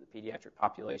needed in the pediatric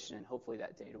population, and hopefully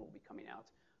that data will be coming out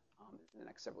in the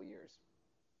next several years.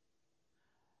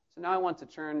 So now I want to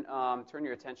turn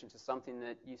your attention to something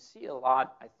that you see a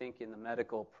lot, I think, in the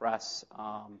medical press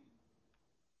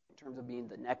in terms of being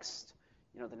the next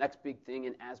big thing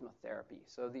in asthma therapy.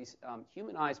 So these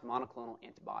humanized monoclonal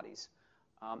antibodies.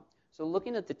 So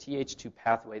looking at the Th2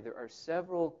 pathway, there are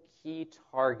several key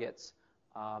targets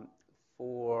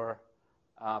for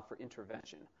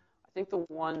intervention. I think the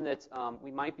one that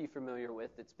we might be familiar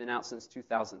with that's been out since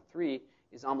 2003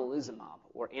 is omalizumab,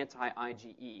 or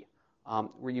anti-IgE,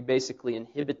 where you basically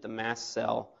inhibit the mast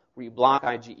cell, where you block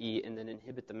IgE and then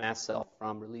inhibit the mast cell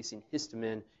from releasing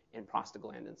histamine and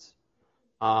prostaglandins.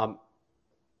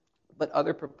 But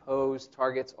other proposed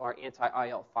targets are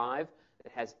anti-IL-5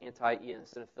 that has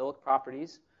anti-eosinophilic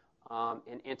properties,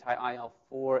 and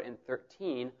anti-IL-4 and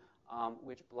 13,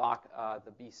 which block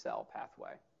the B cell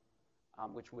pathway,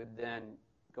 which would then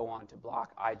go on to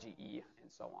block IgE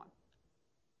and so on.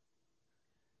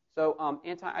 So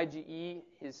anti-IgE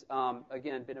has,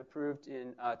 again, been approved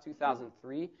in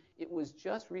 2003. It was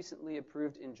just recently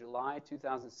approved in July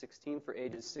 2016 for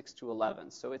ages 6 to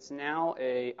 11. So it's now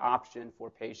an option for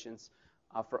patients,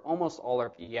 for almost all our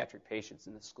pediatric patients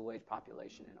in the school-age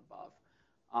population and above.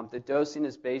 The dosing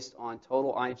is based on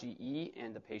total IgE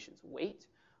and the patient's weight,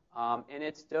 and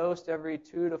it's dosed every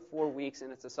 2 to 4 weeks,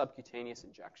 and it's a subcutaneous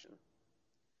injection.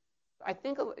 I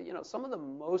think some of the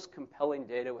most compelling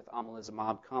data with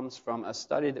omalizumab comes from a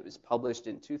study that was published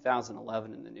in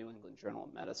 2011 in the New England Journal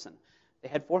of Medicine. They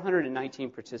had 419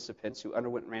 participants who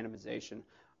underwent randomization.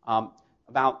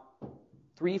 About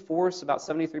 3/4, about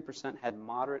 73%, had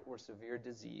moderate or severe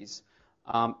disease.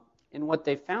 And what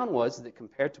they found was that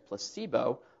compared to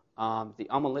placebo, the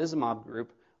omalizumab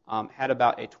group had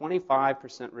about a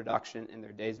 25% reduction in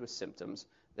their days with symptoms.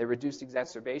 They reduced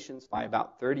exacerbations by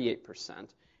about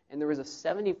 38%. And there was a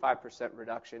 75%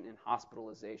 reduction in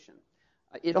hospitalization.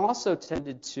 It also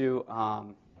tended to,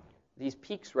 these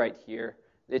peaks right here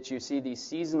that you see, these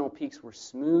seasonal peaks were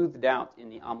smoothed out in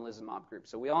the omalizumab group.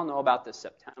 So we all know about the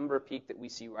September peak that we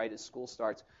see right as school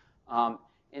starts.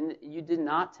 And you did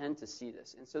not tend to see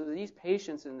this. And so these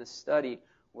patients in this study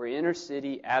were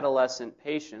inner-city adolescent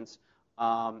patients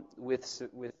with,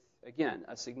 again,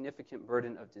 a significant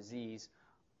burden of disease,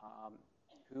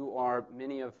 who are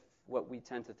many of what we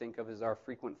tend to think of as our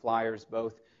frequent flyers,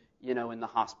 both in the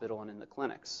hospital and in the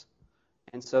clinics.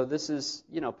 And so this is,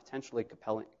 potentially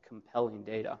compelling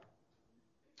data.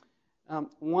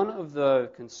 One of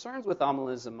the concerns with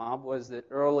omalizumab was that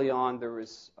early on there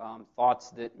was thoughts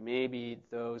that maybe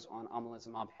those on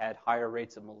omalizumab had higher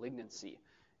rates of malignancy.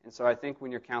 And so I think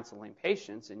when you're counseling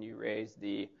patients and you raise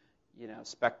the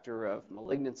specter of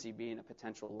malignancy being a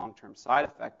potential long-term side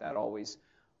effect, that always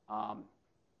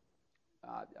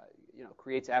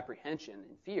creates apprehension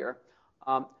and fear.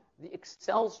 The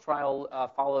Excels trial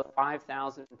followed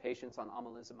 5,000 patients on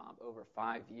omalizumab over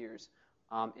 5 years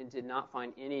and did not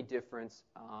find any difference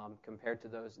compared to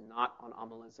those not on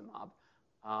omalizumab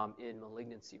in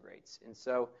malignancy rates. And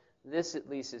so this at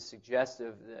least is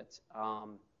suggestive that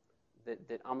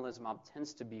that omalizumab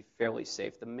tends to be fairly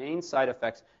safe. The main side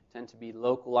effects tend to be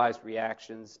localized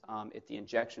reactions at the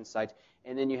injection site,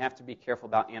 and then you have to be careful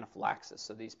about anaphylaxis.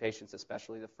 So these patients,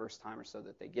 especially the first time or so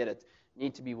that they get it,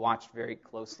 need to be watched very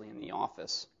closely in the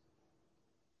office.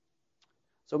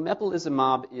 So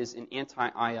mepolizumab is an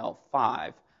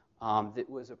anti-IL-5 that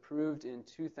was approved in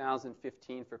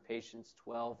 2015 for patients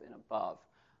 12 and above.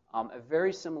 A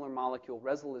very similar molecule,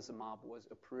 reslizumab, was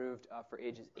approved for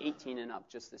ages 18 and up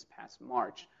just this past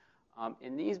March.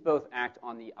 And these both act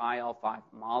on the IL-5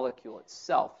 molecule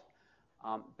itself.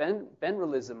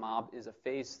 Benralizumab is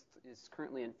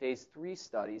currently in phase 3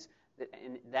 studies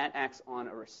that acts on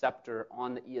a receptor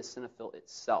on the eosinophil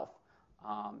itself.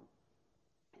 And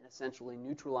essentially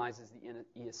neutralizes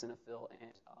the eosinophil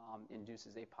and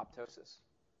induces apoptosis.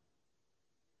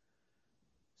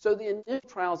 So the initial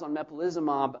trials on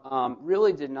mepolizumab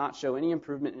really did not show any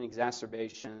improvement in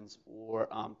exacerbations or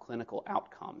clinical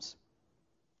outcomes.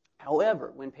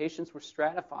 However, when patients were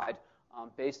stratified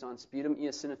based on sputum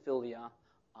eosinophilia,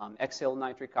 exhaled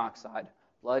nitric oxide,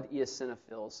 blood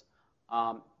eosinophils,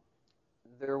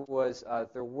 there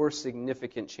were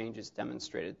significant changes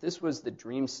demonstrated. This was the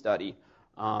DREAM study,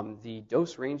 the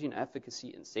dose-ranging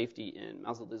efficacy and safety in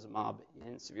mepolizumab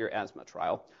in severe asthma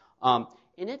trial.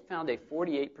 And it found a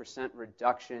 48%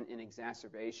 reduction in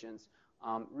exacerbations,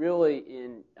 really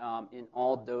in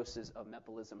all doses of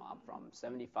mepolizumab, from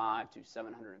 75 to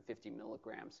 750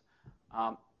 milligrams.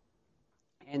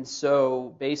 And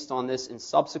so, based on this, in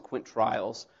subsequent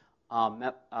trials,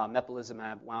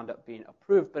 mepolizumab wound up being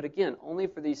approved, but again, only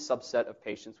for these subset of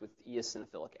patients with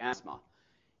eosinophilic asthma.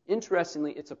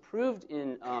 Interestingly, it's approved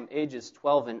in ages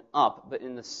 12 and up, but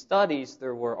in the studies,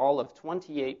 there were all of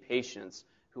 28 patients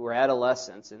who were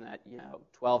adolescents in that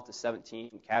 12 to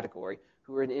 17 category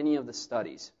who were in any of the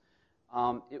studies.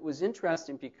 It was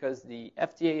interesting because the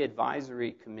FDA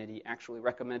advisory committee actually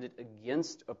recommended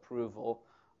against approval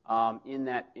in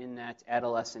that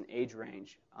adolescent age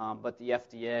range, but the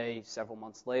FDA several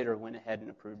months later went ahead and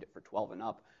approved it for 12 and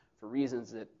up for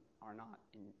reasons that are not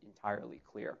entirely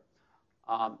clear.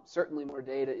 Certainly more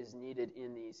data is needed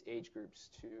in these age groups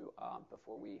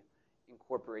before we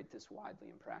incorporate this widely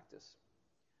in practice.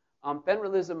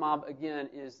 Benralizumab, again,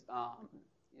 is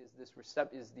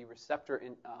the receptor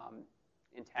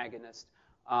antagonist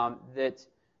that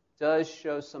does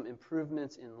show some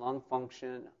improvements in lung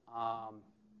function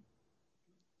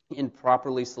in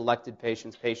properly selected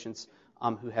patients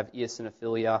who have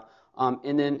eosinophilia,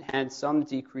 and then had some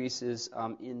decreases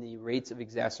in the rates of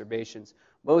exacerbations,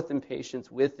 both in patients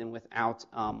with and without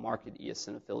marked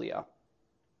eosinophilia.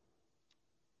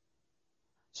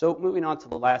 So moving on to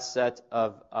the last set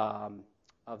of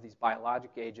these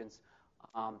biologic agents,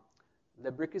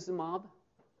 lebrikizumab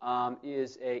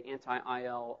is an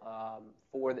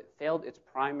anti-IL-4 that failed its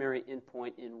primary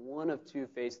endpoint in one of 2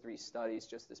 phase 3 studies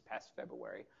just this past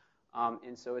February.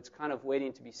 And so it's kind of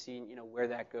waiting to be seen, where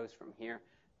that goes from here.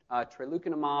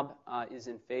 Tralokinumab is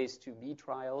in phase 2b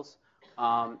trials.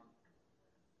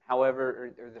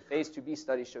 However, the phase 2b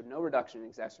study showed no reduction in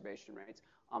exacerbation rates,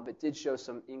 but did show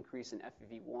some increase in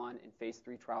FEV1, and phase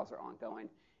 3 trials are ongoing.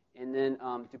 And then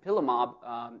dupilumab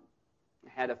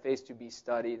had a phase 2b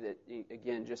study that,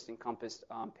 again, just encompassed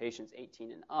patients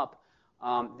 18 and up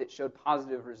that showed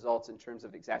positive results in terms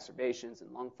of exacerbations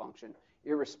and lung function,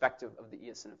 irrespective of the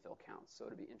eosinophil counts. So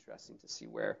it'll be interesting to see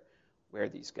where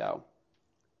these go.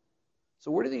 So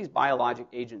where do these biologic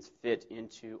agents fit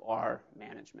into our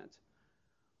management?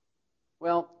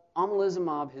 Well,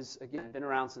 omalizumab has, again, been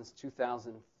around since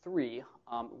 2003.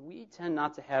 We tend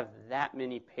not to have that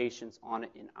many patients on it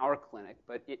in our clinic,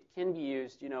 but it can be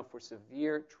used, for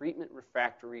severe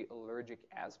treatment-refractory allergic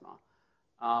asthma.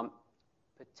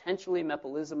 Potentially,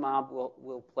 mepolizumab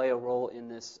will play a role in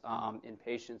this in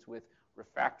patients with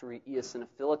refractory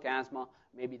eosinophilic asthma,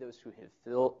 maybe those who have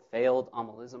failed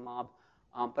omalizumab.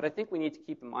 But I think we need to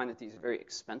keep in mind that these are very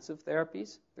expensive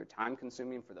therapies. They're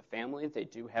time-consuming for the family. They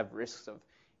do have risks of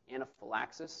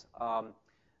anaphylaxis.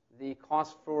 The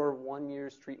cost for 1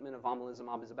 year's treatment of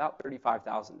omalizumab is about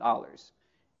 $35,000.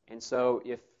 And so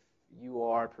if you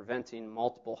are preventing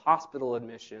multiple hospital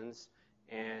admissions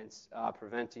and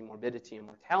preventing morbidity and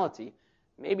mortality,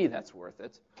 maybe that's worth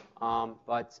it.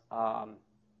 But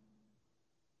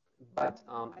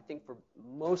I think for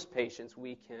most patients,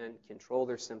 we can control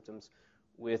their symptoms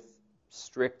with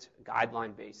strict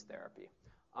guideline-based therapy.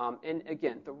 And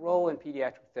again, the role in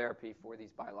pediatric therapy for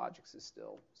these biologics is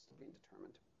still being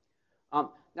determined.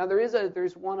 Now,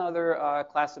 there's one other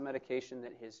class of medication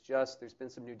that there's been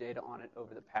some new data on it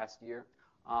over the past year.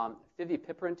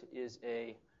 Fevipiprant is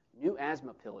a new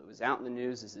asthma pill. It was out in the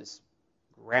news as this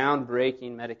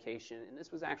groundbreaking medication, and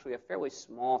this was actually a fairly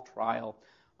small trial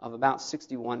of about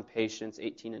 61 patients,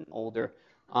 18 and older.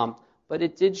 But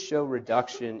it did show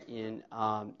reduction in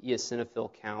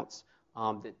eosinophil counts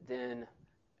that then,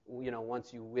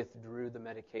 once you withdrew the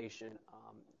medication,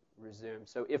 resumed.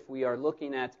 So if we are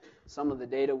looking at some of the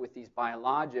data with these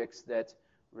biologics that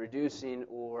reducing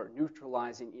or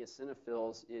neutralizing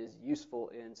eosinophils is useful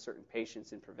in certain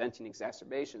patients in preventing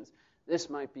exacerbations,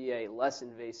 this might be a less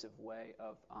invasive way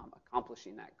of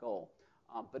accomplishing that goal.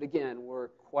 But again, we're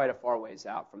quite a far ways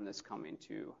out from this coming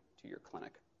to your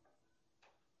clinic.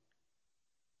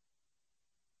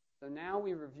 So now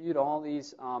we reviewed all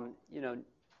these,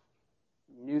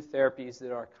 new therapies that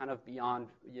are kind of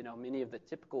beyond, many of the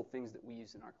typical things that we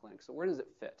use in our clinic. So where does it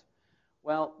fit?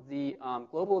 Well, the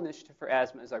Global Initiative for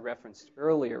Asthma, as I referenced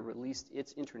earlier, released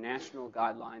its international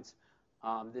guidelines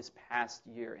this past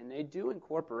year, and they do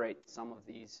incorporate some of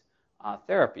these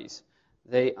therapies.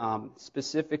 They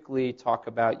specifically talk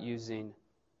about using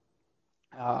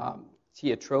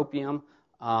tiotropium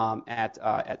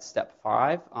at step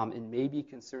 5, and maybe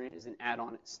considering it as an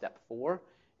add-on at step 4.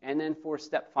 And then for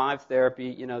step 5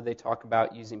 therapy, they talk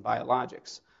about using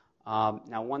biologics.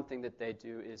 Now, one thing that they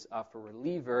do is for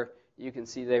reliever, you can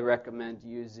see they recommend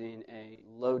using a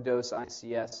low-dose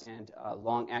ICS and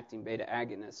long-acting beta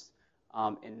agonists,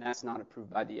 and that's not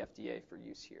approved by the FDA for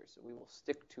use here. So we will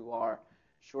stick to our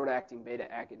short-acting beta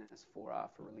agonists for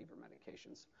reliever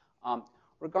medications.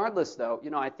 Regardless, though,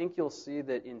 I think you'll see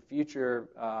that in future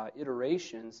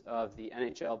iterations of the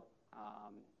NHLBI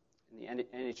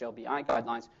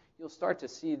guidelines, you'll start to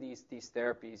see these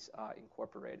therapies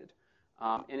incorporated.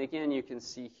 And again, you can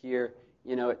see here,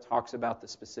 it talks about the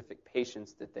specific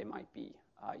patients that they might be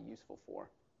useful for.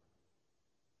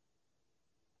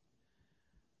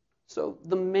 So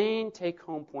the main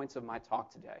take-home points of my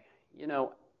talk today,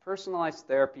 personalized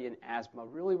therapy in asthma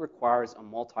really requires a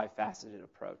multifaceted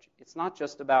approach. It's not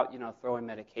just about, throwing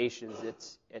medications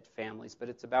at families, but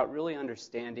it's about really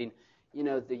understanding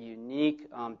the unique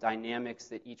dynamics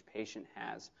that each patient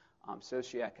has,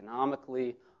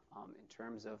 socioeconomically, in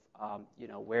terms of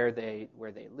where they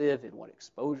live and what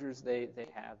exposures they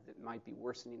have that might be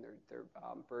worsening their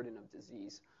burden of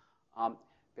disease.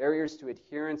 Barriers to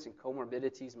adherence and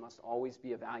comorbidities must always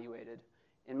be evaluated.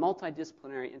 And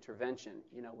multidisciplinary intervention,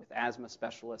 with asthma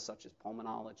specialists such as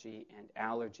pulmonology and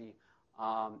allergy,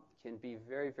 can be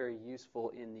very, very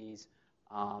useful in these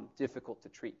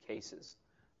difficult-to-treat cases.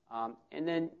 And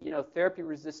then,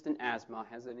 therapy-resistant asthma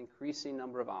has an increasing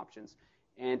number of options,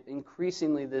 and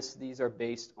increasingly these are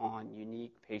based on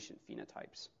unique patient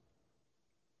phenotypes.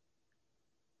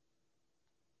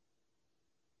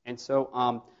 And so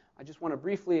I just want to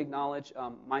briefly acknowledge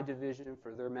my division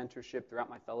for their mentorship throughout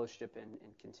my fellowship and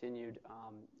continued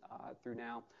through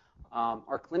now.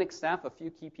 Our clinic staff, a few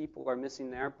key people are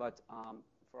missing there, but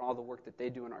for all the work that they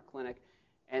do in our clinic.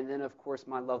 And then, of course,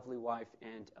 my lovely wife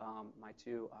and my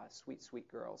two sweet, sweet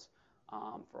girls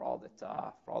for all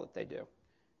that they do.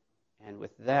 And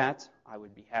with that, I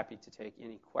would be happy to take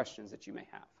any questions that you may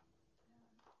have.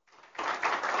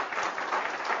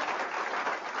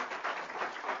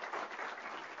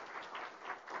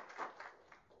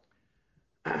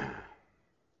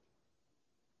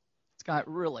 Scott,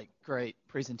 really great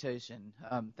presentation.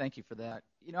 Thank you for that.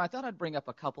 I thought I'd bring up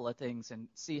a couple of things and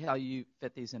see how you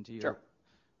fit these into your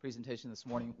presentation this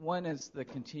morning. One is the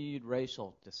continued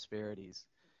racial disparities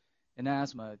in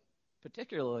asthma,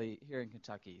 particularly here in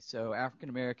Kentucky. So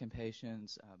African-American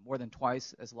patients more than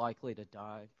twice as likely to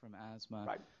die from asthma.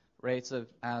 Right. Rates of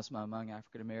asthma among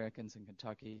African-Americans in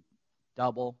Kentucky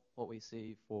double what we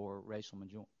see for racial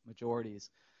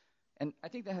majorities. And I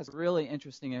think that has really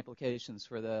interesting implications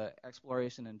for the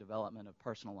exploration and development of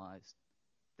personalized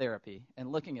therapy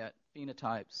and looking at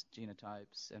phenotypes,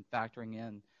 genotypes, and factoring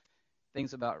in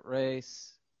things about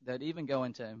race that even go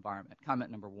into environment. Comment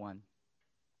number one.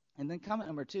 And then comment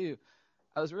number two,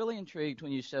 I was really intrigued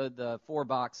when you showed the 4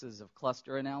 boxes of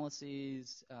cluster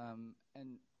analyses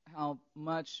and how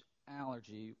much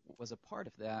allergy was a part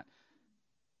of that,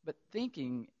 but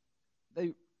thinking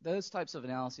those types of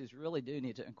analyses really do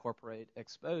need to incorporate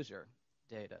exposure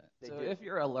data. So if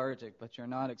you're allergic but you're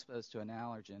not exposed to an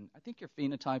allergen, I think your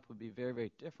phenotype would be very,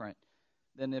 very different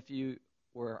than if you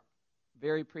were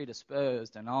very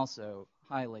predisposed and also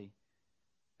highly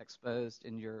exposed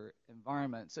in your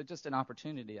environment. So just an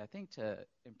opportunity, I think, to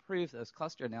improve those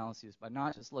cluster analyses by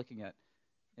not just looking at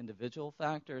individual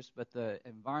factors, but the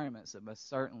environments that most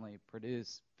certainly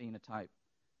produce phenotype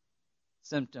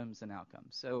symptoms and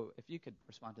outcomes. So if you could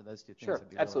respond to those two things. Sure,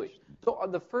 absolutely. So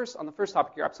on the first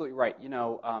topic, you're absolutely right.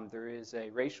 There is a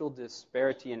racial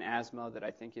disparity in asthma that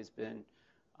I think has been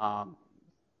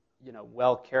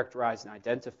well characterized and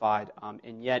identified,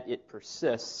 and yet it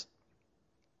persists.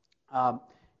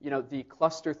 The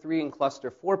cluster 3 and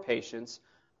cluster 4 patients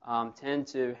tend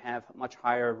to have much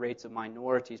higher rates of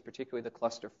minorities, particularly the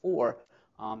cluster 4,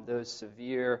 those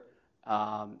severe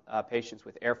patients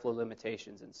with airflow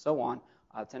limitations and so on,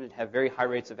 tended to have very high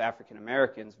rates of African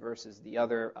Americans versus the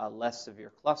other less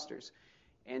severe clusters.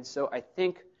 And so I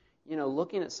think,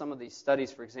 looking at some of these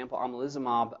studies, for example,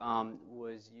 omalizumab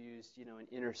was used, in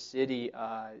inner city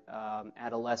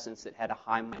adolescents that had a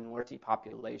high minority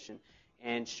population,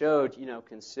 and showed,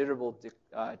 considerable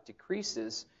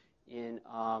decreases in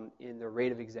the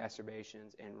rate of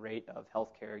exacerbations and rate of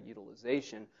healthcare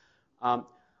utilization.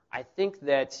 I think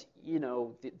that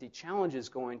the challenge is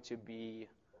going to be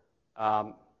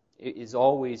is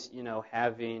always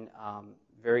having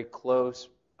very close,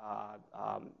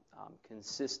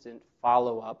 consistent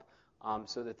follow-up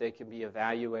so that they can be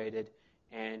evaluated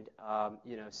and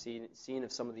seeing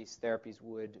if some of these therapies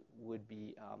would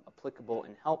be applicable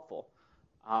and helpful.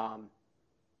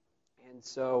 And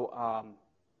so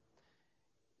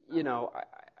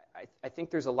I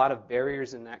think there's a lot of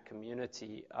barriers in that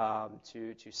community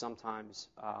to sometimes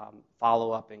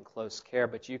follow up in close care.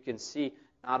 But you can see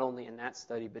not only in that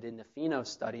study, but in the PHENO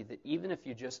study, that even if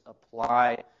you just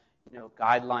apply,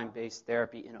 guideline-based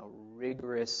therapy in a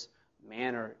rigorous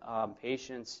manner,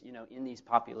 patients, in these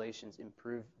populations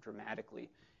improve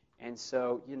dramatically. And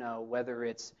so, whether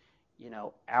it's,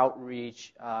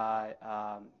 outreach,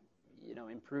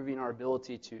 improving our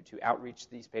ability to outreach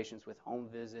these patients with home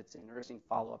visits and nursing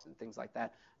follow-ups and things like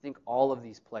that, I think all of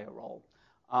these play a role.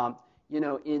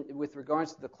 With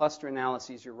regards to the cluster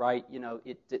analyses, you're right.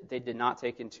 They did not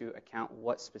take into account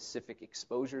what specific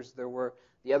exposures there were.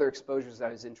 The other exposures I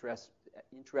was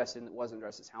interested in that wasn't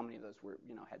addressed is how many of those were,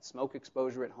 had smoke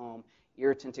exposure at home,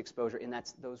 irritant exposure, and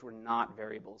those were not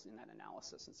variables in that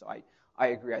analysis. And so I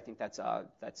agree. I think that's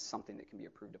something that can be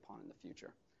improved upon in the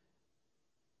future.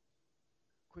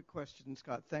 Quick question,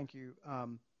 Scott. Thank you.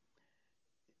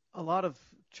 A lot of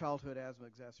childhood asthma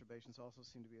exacerbations also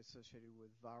seem to be associated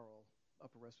with viral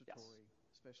upper respiratory, yes,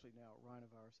 especially now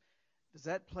rhinovirus. Does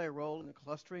that play a role in the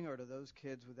clustering, or do those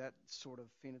kids with that sort of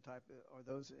phenotype, are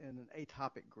those in an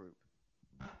atopic group?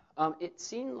 It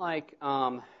seemed like,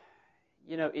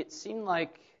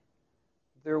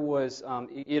 there was,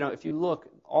 if you look,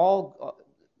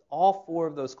 all 4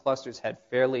 of those clusters had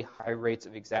fairly high rates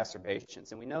of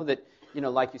exacerbations. And we know that,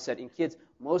 like you said, in kids,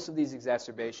 most of these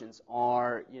exacerbations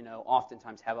are,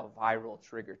 oftentimes have a viral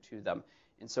trigger to them.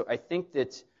 And so I think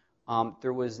that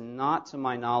there was not, to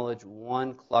my knowledge,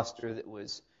 one cluster that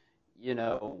was,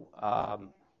 I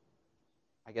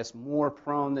guess, more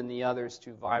prone than the others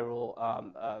to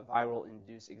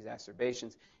viral-induced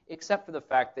exacerbations, except for the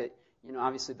fact that,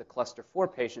 obviously the cluster 4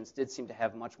 patients did seem to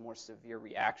have much more severe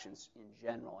reactions in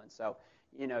general. And so,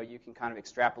 you can kind of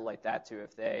extrapolate that to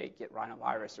if they get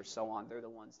rhinovirus or so on, they're the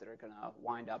ones that are going to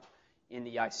wind up in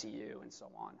the ICU and so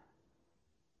on.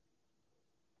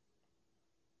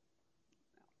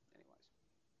 Anyways.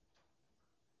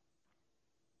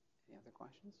 Any other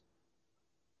questions?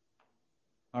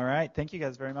 All right. Thank you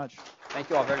guys very much. Thank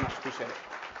you all very much. Appreciate it.